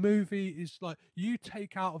always, a movie is like you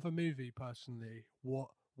take out of a movie personally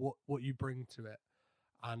what you bring to it,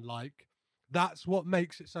 and like that's what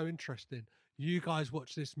makes it so interesting. You guys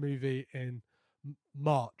watch this movie in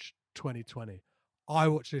March 2020. I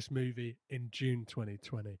watched this movie in June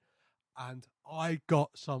 2020, and I got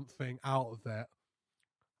something out of it,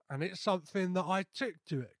 and it's something that I took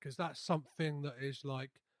to it because that's something that is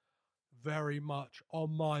like very much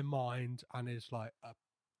on my mind and is like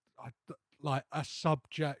like a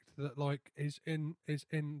subject that like is in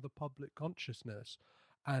the public consciousness,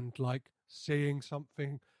 and like seeing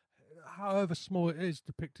something however small it is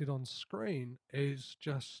depicted on screen is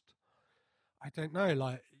just, I don't know,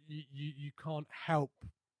 like you can't help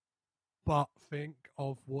but think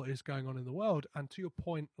of what is going on in the world. And to your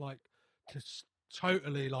point, like to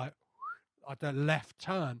totally like I don't left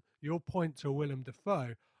turn your point to Willem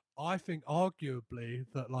Dafoe, I think arguably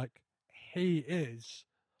that like he is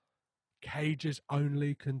Cage's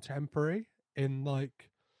only contemporary in like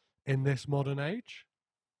in this modern age.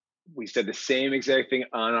 We said the same exact thing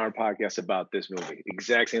on our podcast about this movie.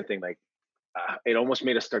 Exact same thing. Like, it almost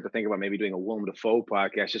made us start to think about maybe doing a Willem Dafoe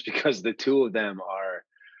podcast, just because the two of them are.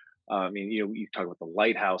 I mean, you know, you talk about The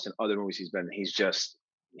Lighthouse and other movies he's been in. He's just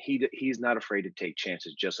he's not afraid to take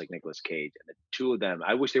chances, just like Nicolas Cage. And the two of them,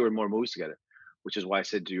 I wish they were more movies together. Which is why I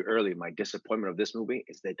said to you earlier, my disappointment of this movie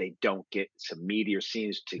is that they don't get some meatier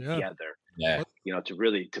scenes together. Yeah. You know, to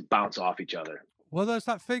really to bounce off each other. Well, there's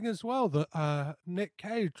that thing as well that Nick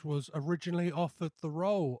Cage was originally offered the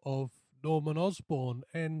role of Norman Osborn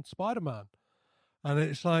in Spider-Man. And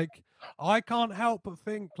it's like, I can't help but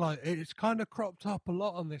think like it's kind of cropped up a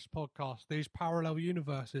lot on this podcast, these parallel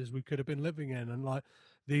universes we could have been living in, and like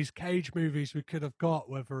these Cage movies we could have got,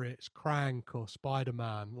 whether it's Crank or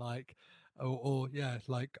Spider-Man, like, or yeah,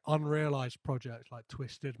 like unrealized projects like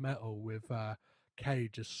Twisted Metal with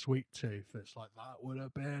Cage as Sweet Tooth. It's like that would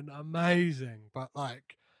have been amazing. But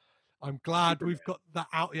like, I'm glad Superman. we've got that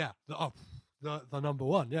out. Yeah, the number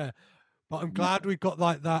one. Yeah, but I'm glad we got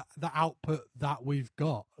like that the output that we've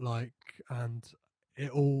got. Like, and it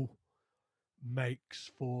all makes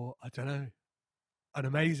for, I don't know, an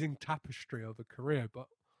amazing tapestry of a career. But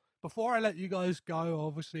before I let you guys go,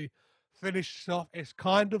 obviously finish off. It's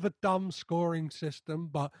kind of a dumb scoring system,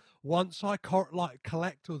 but once I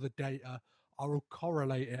collect all the data, I will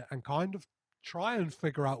correlate it and kind of try and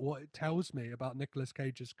figure out what it tells me about Nicolas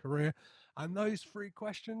Cage's career. And those three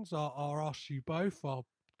questions are asked you both. I'll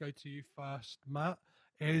go to you first, Matt.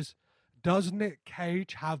 Is does Nick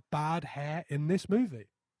Cage have bad hair in this movie?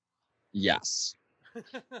 Yes.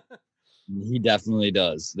 He definitely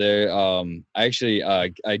does. There, actually,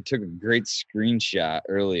 I took a great screenshot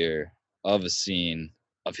earlier of a scene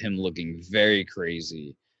of him looking very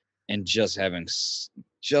crazy and just having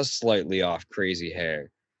just slightly off crazy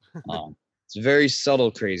hair. It's very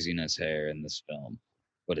subtle craziness hair in this film,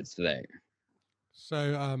 but it's there.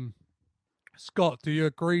 So, Scott, do you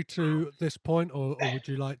agree to this point, or would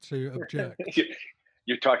you like to object?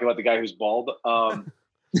 You're talking about the guy who's bald.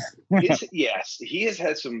 Yes, he has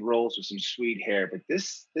had some roles with some sweet hair, but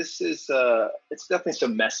this is it's definitely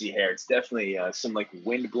some messy hair. It's definitely some like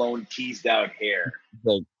windblown, teased out hair.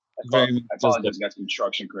 Like, I apologize, got some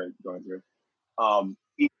construction going through.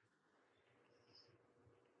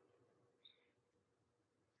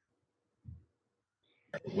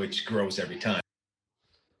 Which grows every time.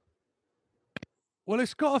 Well,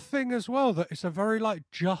 it's got a thing as well that it's a very like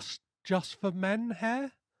just for men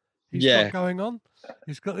hair. He's got going on.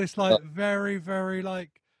 He's got this like very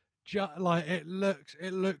like like it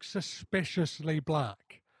looks suspiciously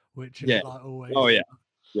black, which is like always. Oh yeah.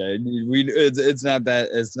 Yeah, it's not that,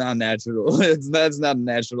 it's not natural. That's not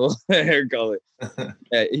natural hair color.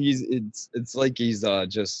 Yeah, it's like he's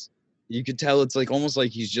just, you could tell it's like almost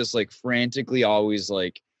like he's just like frantically always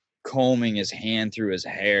like combing his hand through his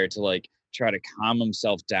hair to like try to calm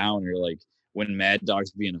himself down, or like when Mad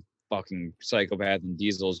Dog's being a fucking psychopath and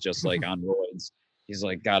Diesel's just like on roids, he's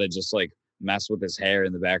like gotta just like mess with his hair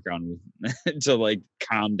in the background to like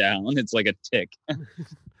calm down. It's like a tick.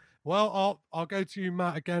 Well, I'll go to you,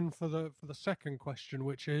 Matt, again for the second question,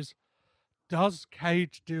 which is, does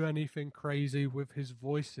Cage do anything crazy with his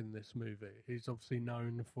voice in this movie? He's obviously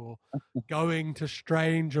known for going to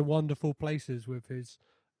strange and wonderful places with his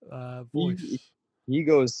voice. he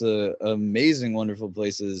goes to amazing, wonderful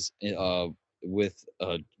places with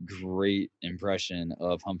a great impression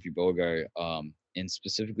of Humphrey Bogart. And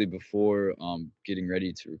specifically before getting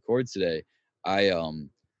ready to record today, I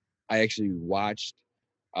I actually watched.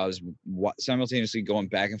 I was simultaneously going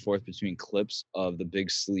back and forth between clips of The Big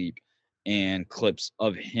Sleep and clips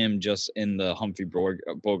of him just in the Humphrey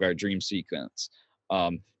Bogart dream sequence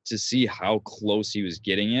to see how close he was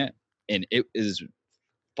getting it, and it is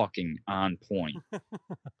fucking on point.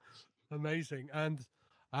 Amazing. And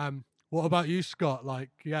what about you, Scott?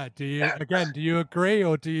 Like, yeah, do you agree,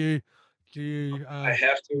 or do you I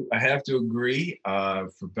have to agree,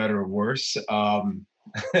 for better or worse.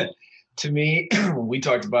 To me, when we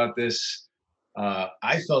talked about this,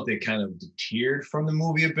 I felt it kind of deterred from the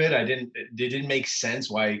movie a bit. It didn't make sense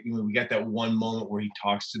why, we got that one moment where he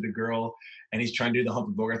talks to the girl and he's trying to do the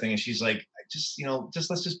Humphrey Bogart thing, and she's like,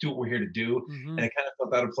 let's just do what we're here to do. Mhm. And it kind of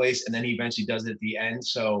felt out of place. And then he eventually does it at the end.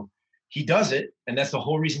 So he does it, and that's the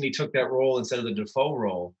whole reason he took that role instead of the Defoe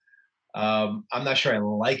role. I'm not sure I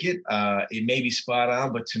like it. It may be spot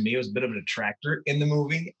on, but to me, it was a bit of a detractor in the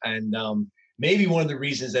movie. And maybe one of the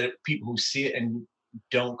reasons that people who see it and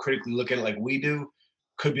don't critically look at it like we do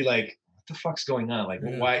could be like, what the fuck's going on? Like,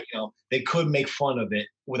 Yeah. why, they could make fun of it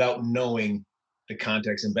without knowing the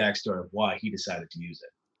context and backstory of why he decided to use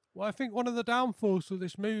it. Well, I think one of the downfalls of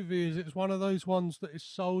this movie is it's one of those ones that is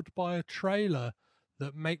sold by a trailer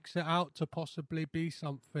that makes it out to possibly be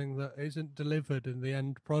something that isn't delivered in the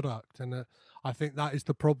end product. And I think that is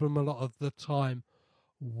the problem a lot of the time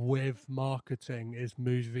with marketing, is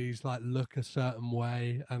movies like look a certain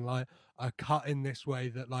way and like are cut in this way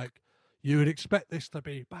that like you would expect this to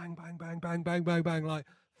be bang, bang, bang, bang, bang, bang, bang, like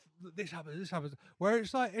this happens. Where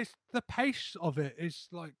it's like, it's the pace of it is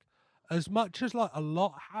like, as much as like a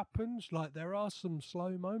lot happens, like there are some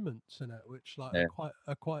slow moments in it which like Yeah.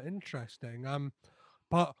 are quite interesting.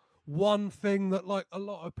 But one thing that like a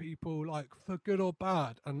lot of people, like for good or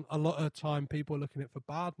bad, and a lot of time people are looking at it for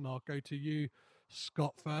bad, and I'll go to you,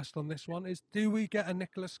 Scott, first on this one, is do we get a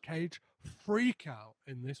Nicolas Cage freak out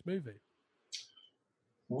in this movie?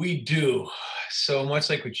 We do. So much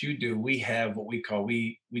like what you do, we have what we call,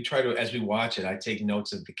 we try to, as we watch it, I take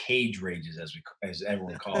notes of the cage rages, as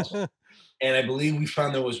everyone calls them. And I believe we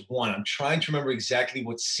found there was one. I'm trying to remember exactly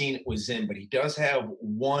what scene it was in, but he does have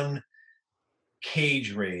one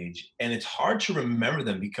cage rage, and it's hard to remember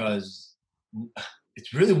them because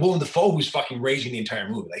it's really Willem Dafoe who's fucking raging the entire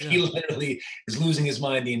movie. Like, he literally is losing his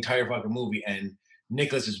mind the entire fucking movie, and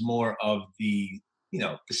Nicholas is more of the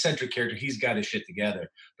the centric character. He's got his shit together,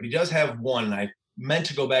 but he does have one. And I meant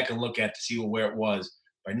to go back and look at to see where it was.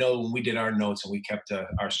 But I know when we did our notes and we kept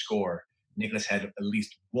our score, Nicholas had at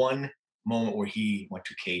least one moment where he went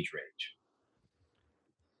to cage rage.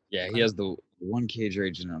 Yeah, he has the one cage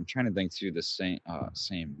rage, and I'm trying to think through the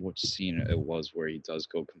same which scene it was where he does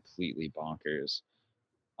go completely bonkers.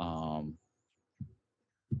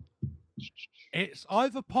 It's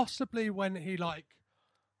either possibly when he like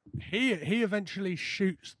he eventually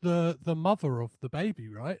shoots the mother of the baby,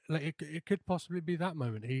 right? Like it could possibly be that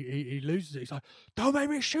moment. He loses it. He's like, "Don't make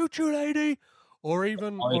me shoot you, lady," or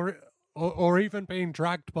even or even being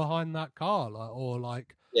dragged behind that car, like, or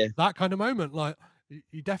like that kind of moment. Like,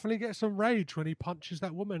 you definitely get some rage when he punches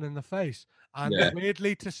that woman in the face. And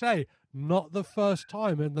weirdly to say, not the first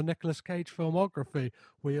time in the Nicolas Cage filmography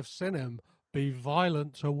we have seen him be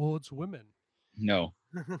violent towards women. No.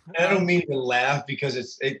 I don't mean to laugh because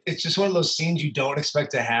it's just one of those scenes you don't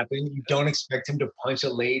expect to happen. You don't expect him to punch a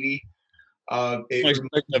lady. I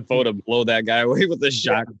expect Dafoe to blow that guy away with a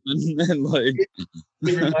shotgun. And like,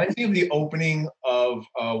 it reminds me of the opening of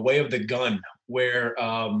Way of the Gun, where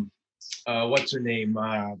what's her name?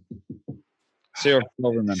 Sarah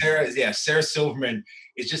Silverman. Sarah Silverman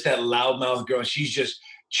is just that loudmouth girl. She's just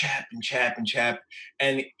chap,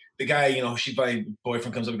 and the guy, she my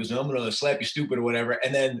boyfriend comes up and goes, "I'm gonna slap you, stupid," or whatever.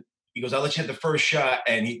 And then he goes, "I'll let you have the first shot."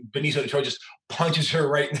 And Benicio del Toro just punches her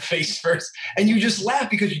right in the face first. And you just laugh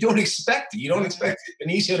because you don't expect it. You don't expect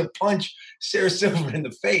Benicio to punch Sarah Silverman in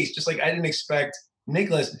the face. Just like I didn't expect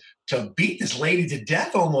Nicholas to beat this lady to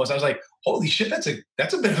death almost. I was like, holy shit, that's a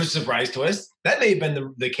bit of a surprise twist. That may have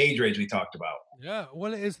been the cage rage we talked about. Yeah,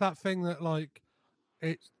 well, it is that thing that like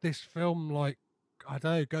it's this film, like, I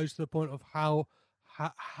don't know, goes to the point of how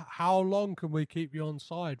long can we keep you on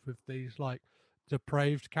side with these like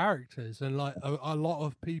depraved characters, and like a lot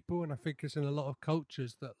of people, and I think it's in a lot of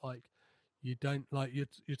cultures that like you don't like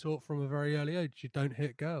you're taught from a very early age you don't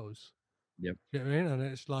hit girls. Yep. You know what I mean? And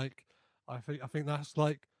it's like I think that's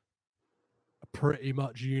like a pretty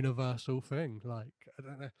much universal thing. Like, I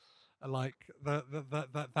don't know, like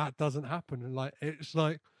that doesn't happen, and like it's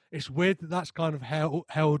like it's weird that that's kind of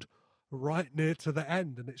held right near to the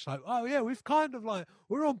end, and it's like, oh yeah, we've kind of like,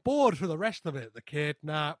 we're on board for the rest of it, the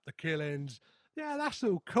kidnap, the killings, yeah, that's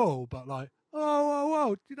all cool, but like,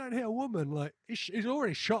 whoa, you don't hit a woman, like he's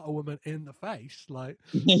already shot a woman in the face, like.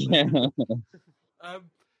 Yeah.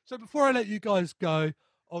 So before I let you guys go,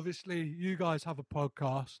 obviously you guys have a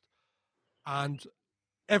podcast, and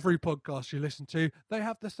every podcast you listen to, they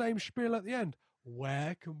have the same spiel at the end.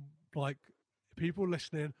 Where can like people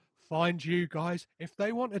listening find you guys if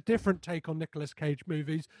they want a different take on Nicolas Cage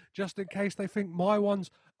movies, just in case they think my ones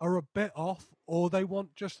are a bit off, or they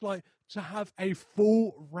want just like to have a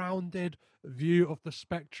full rounded view of the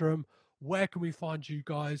spectrum? Where can we find you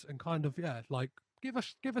guys, and kind of, yeah, like give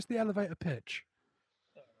us the elevator pitch?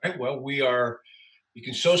 Right. Well, you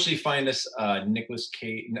can socially find us, Nicolas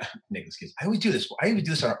Cage. I always do this. I even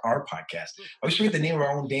do this on our podcast. I always forget the name of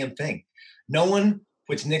our own damn thing. No one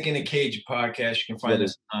puts Nick in a Cage podcast. You can find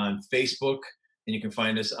us on Facebook, and you can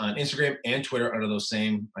find us on Instagram and Twitter under those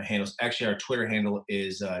same handles. Actually, our Twitter handle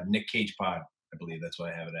is Nick Cage Pod. I believe that's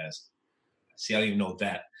what I have it as. See, I don't even know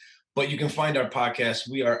that. But you can find our podcast.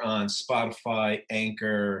 We are on Spotify,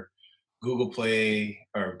 Anchor, Google Play,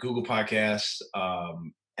 or Google Podcasts,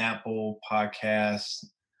 Apple Podcasts.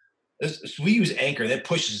 We use Anchor. That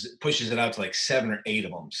pushes it out to like 7 or 8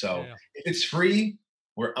 of them. So if it's free,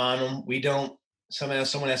 we're on them. We don't. Someone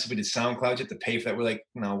asked if we did SoundCloud. You have to pay for that. We're like,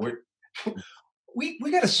 no,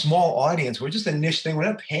 we got a small audience. We're just a niche thing. We're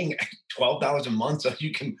not paying $12 a month so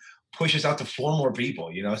you can push us out to 4 more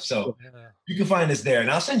people. So you can find us there,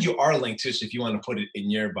 and I'll send you our link too. So if you want to put it in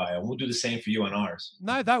your bio, we'll do the same for you on ours.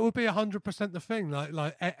 No, that would be 100% the thing.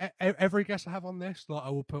 Like every guest I have on this, like I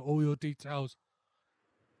will put all your details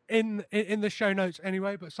in the show notes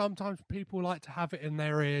anyway. But sometimes people like to have it in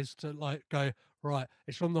their ears to like go, right,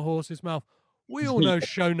 it's from the horse's mouth. We all know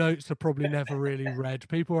show notes are probably never really read.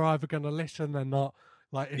 People are either going to listen, they're not.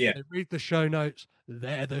 Like if they read the show notes,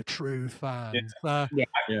 they're the true fans.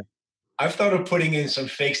 I've thought of putting in some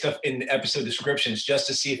fake stuff in the episode descriptions just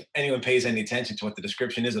to see if anyone pays any attention to what the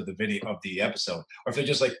description is of the video of the episode, or if they're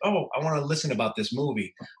just like, oh, I want to listen about this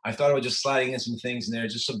movie. I thought about just sliding in some things in there,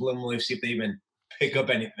 just subliminally, see if they even pick up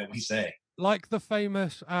anything that we say. Like the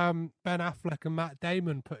famous Ben Affleck and Matt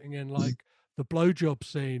Damon putting in like the blowjob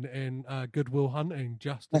scene in Good Will Hunting,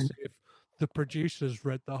 just to see if the producers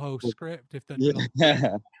read the whole script. If they're like,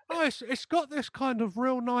 oh, it's got this kind of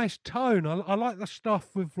real nice tone. I like the stuff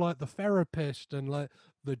with like the therapist and like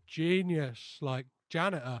the genius like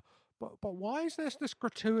janitor, but why is this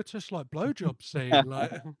gratuitous like blowjob scene?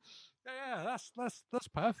 Like, that's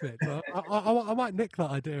perfect. I might nick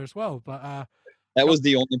that idea as well. But that was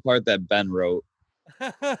the only part that Ben wrote.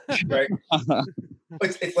 Right.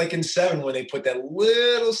 It's like in 7 when they put that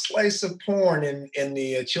little slice of porn in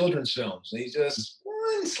the children's films. They just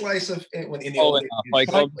one slice of in the Fight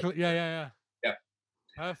Club. Yeah.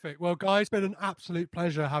 Perfect. Well, guys, it's been an absolute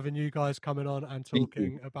pleasure having you guys coming on and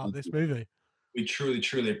talking about this movie. We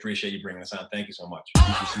truly appreciate you bringing us on. Thank you so much.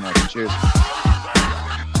 Thank you so much. Cheers.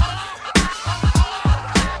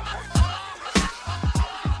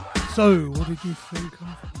 So, what did you think of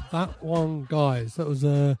that one, guys? That was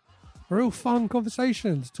a real fun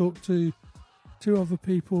conversation to talk to 2 other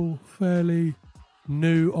people fairly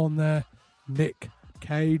new on their Nick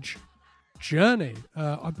Cage journey.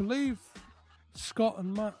 I believe Scott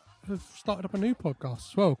and Matt have started up a new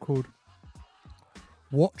podcast as well called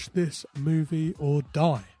Watch This Movie or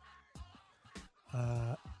Die.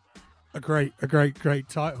 A great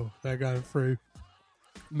title. They're going through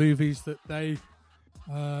movies that they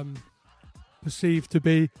perceived to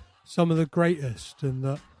be some of the greatest, and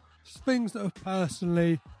that things that have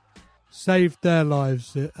personally saved their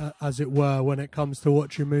lives, as it were, when it comes to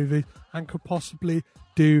watching movies, and could possibly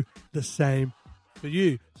do the same for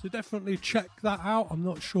you. So definitely check that out. I'm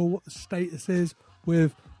not sure what the status is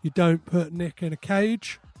with You Don't Put Nick in a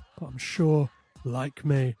Cage, but I'm sure, like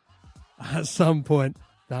me, at some point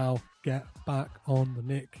they'll get back on the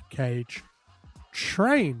Nick Cage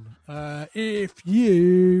train. If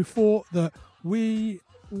you thought that we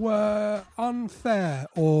were unfair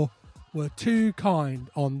or were too kind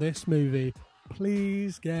on this movie,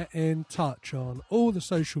 please get in touch on all the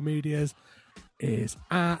social medias. Is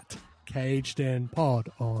at Caged In Pod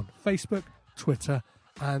on Facebook, Twitter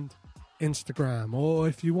and Instagram. Or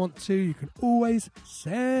if you want to, you can always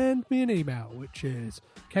send me an email, which is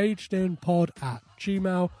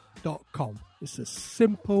cagedinpod@gmail.com. It's as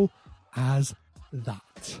simple as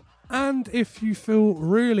that. And if you feel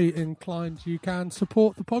really inclined, you can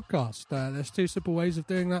support the podcast. There's 2 simple ways of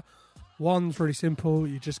doing that. One's really simple.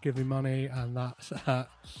 You just give me money, and that's at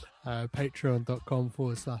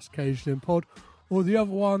patreon.com/cagedinpod. Or the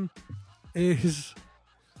other one is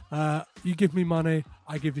you give me money,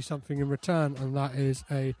 I give you something in return, and that is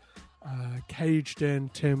a Caged In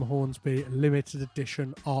Tim Hornsby limited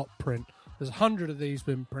edition art print. There's 100 of these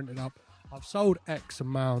been printed up. I've sold X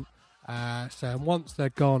amount, so once they're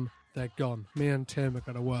gone, they're gone. Me and Tim are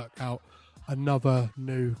going to work out another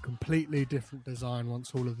new, completely different design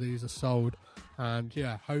once all of these are sold, and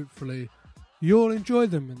yeah, hopefully you'll enjoy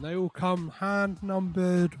them. And they all come hand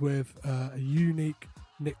numbered with a unique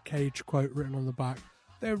Nick Cage quote written on the back.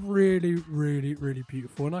 They're really, really, really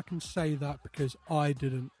beautiful, and I can say that because I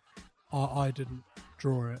didn't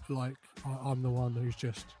draw it. Like I'm the one who's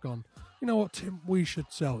just gone, you know what, Tim, we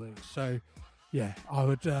should sell these. So yeah, I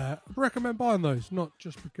would recommend buying those, not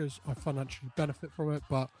just because I financially benefit from it,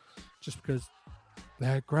 but just because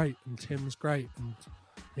they're great and Tim's great. And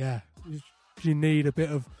yeah, you need a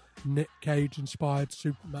bit of Nick Cage inspired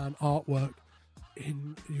Superman artwork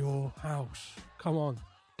in your house. Come on,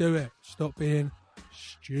 do it. Stop being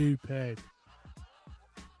stupid.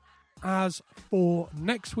 As for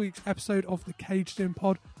next week's episode of the Caged In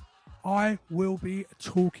Pod, I will be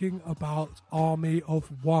talking about Army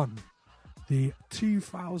of One, the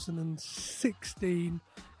 2016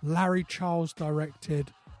 Larry Charles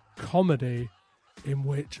directed comedy in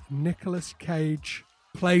which Nicolas Cage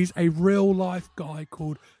plays a real life guy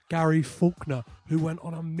called Gary Faulkner who went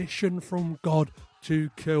on a mission from God to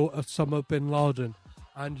kill Osama bin Laden.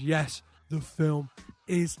 And yes, the film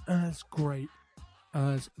is as great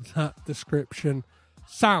as that description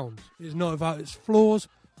sounds. It's not without its flaws,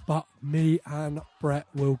 but me and Brett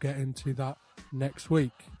will get into that next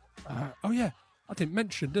week. Oh yeah, I didn't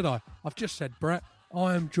mention, did I? I've just said Brett.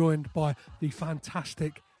 I am joined by the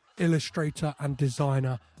fantastic illustrator and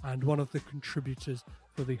designer and one of the contributors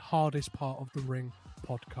for the Hardest Part of the Ring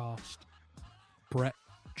podcast, Brett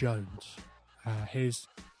Jones. His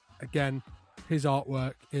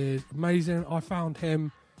artwork is amazing. I found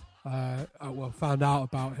him, found out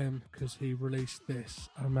about him because he released this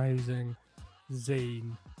amazing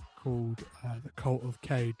zine called The Cult of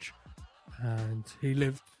Cage, and he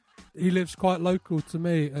lives quite local to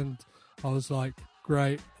me, and I was like,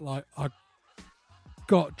 great. Like, I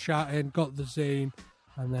got chatting, got the zine,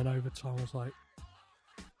 and then over time I was like,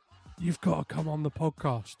 you've got to come on the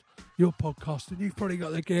podcast. You're podcasting, you've probably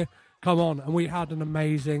got the gear, come on. And we had an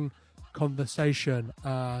amazing conversation,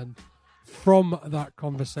 and from that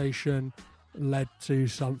conversation led to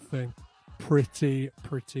something pretty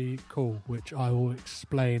cool, which I will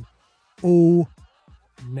explain all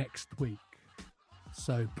next week.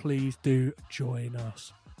 So please do join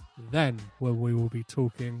us then when we will be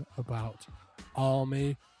talking about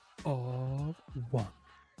Army of One.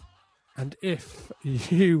 And if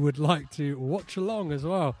you would like to watch along as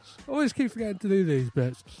well, I always keep forgetting to do these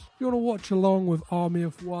bits. If you want to watch along with Army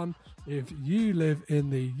of One, if you live in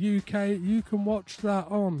the UK, you can watch that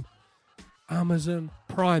on Amazon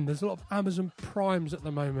Prime. There's a lot of Amazon Primes at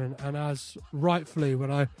the moment, and as rightfully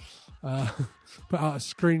when I put out a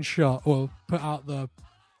screenshot, or put out the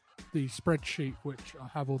spreadsheet which I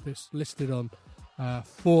have all this listed on,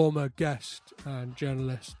 former guest and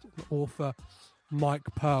journalist and author Mike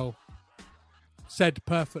Pearl said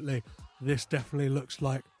perfectly, this definitely looks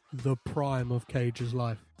like the prime of Cage's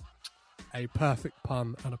life. A perfect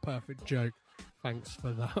pun and a perfect joke. Thanks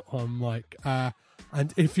for that one, Mike. And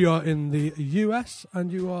if you are in the US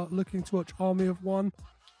and you are looking to watch Army of One,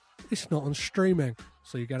 it's not on streaming,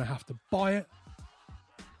 so you're going to have to buy it,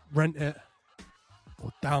 rent it,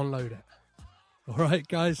 or download it. All right,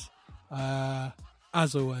 guys.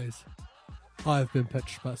 As always, I've been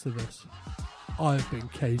Petrospatsidis. I've been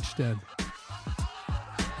Caged In.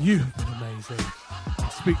 You've been amazing. I'll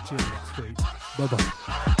speak to you next week. Bye-bye.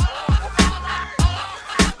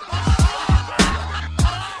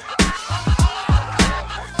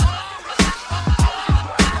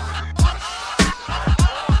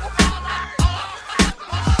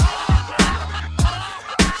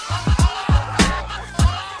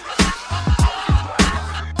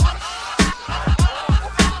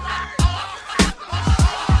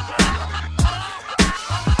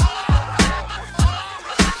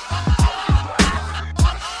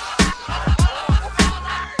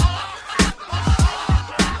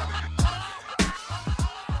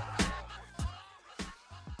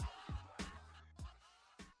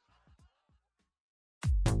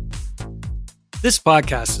 This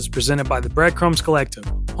podcast is presented by the Breadcrumbs Collective,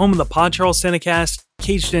 home of the Pod Charles Cinecast,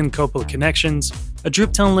 Caged In Coppola Connections, A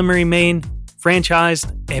Driptown Limerick, Maine, Franchised,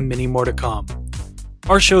 and many more to come.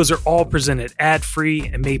 Our shows are all presented ad-free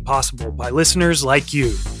and made possible by listeners like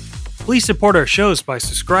you. Please support our shows by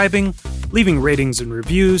subscribing, leaving ratings and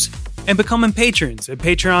reviews, and becoming patrons at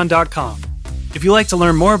patreon.com. If you'd like to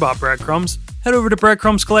learn more about Breadcrumbs, head over to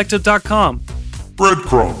breadcrumbscollective.com.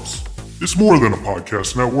 Breadcrumbs. It's more than a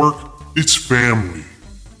podcast network, it's family.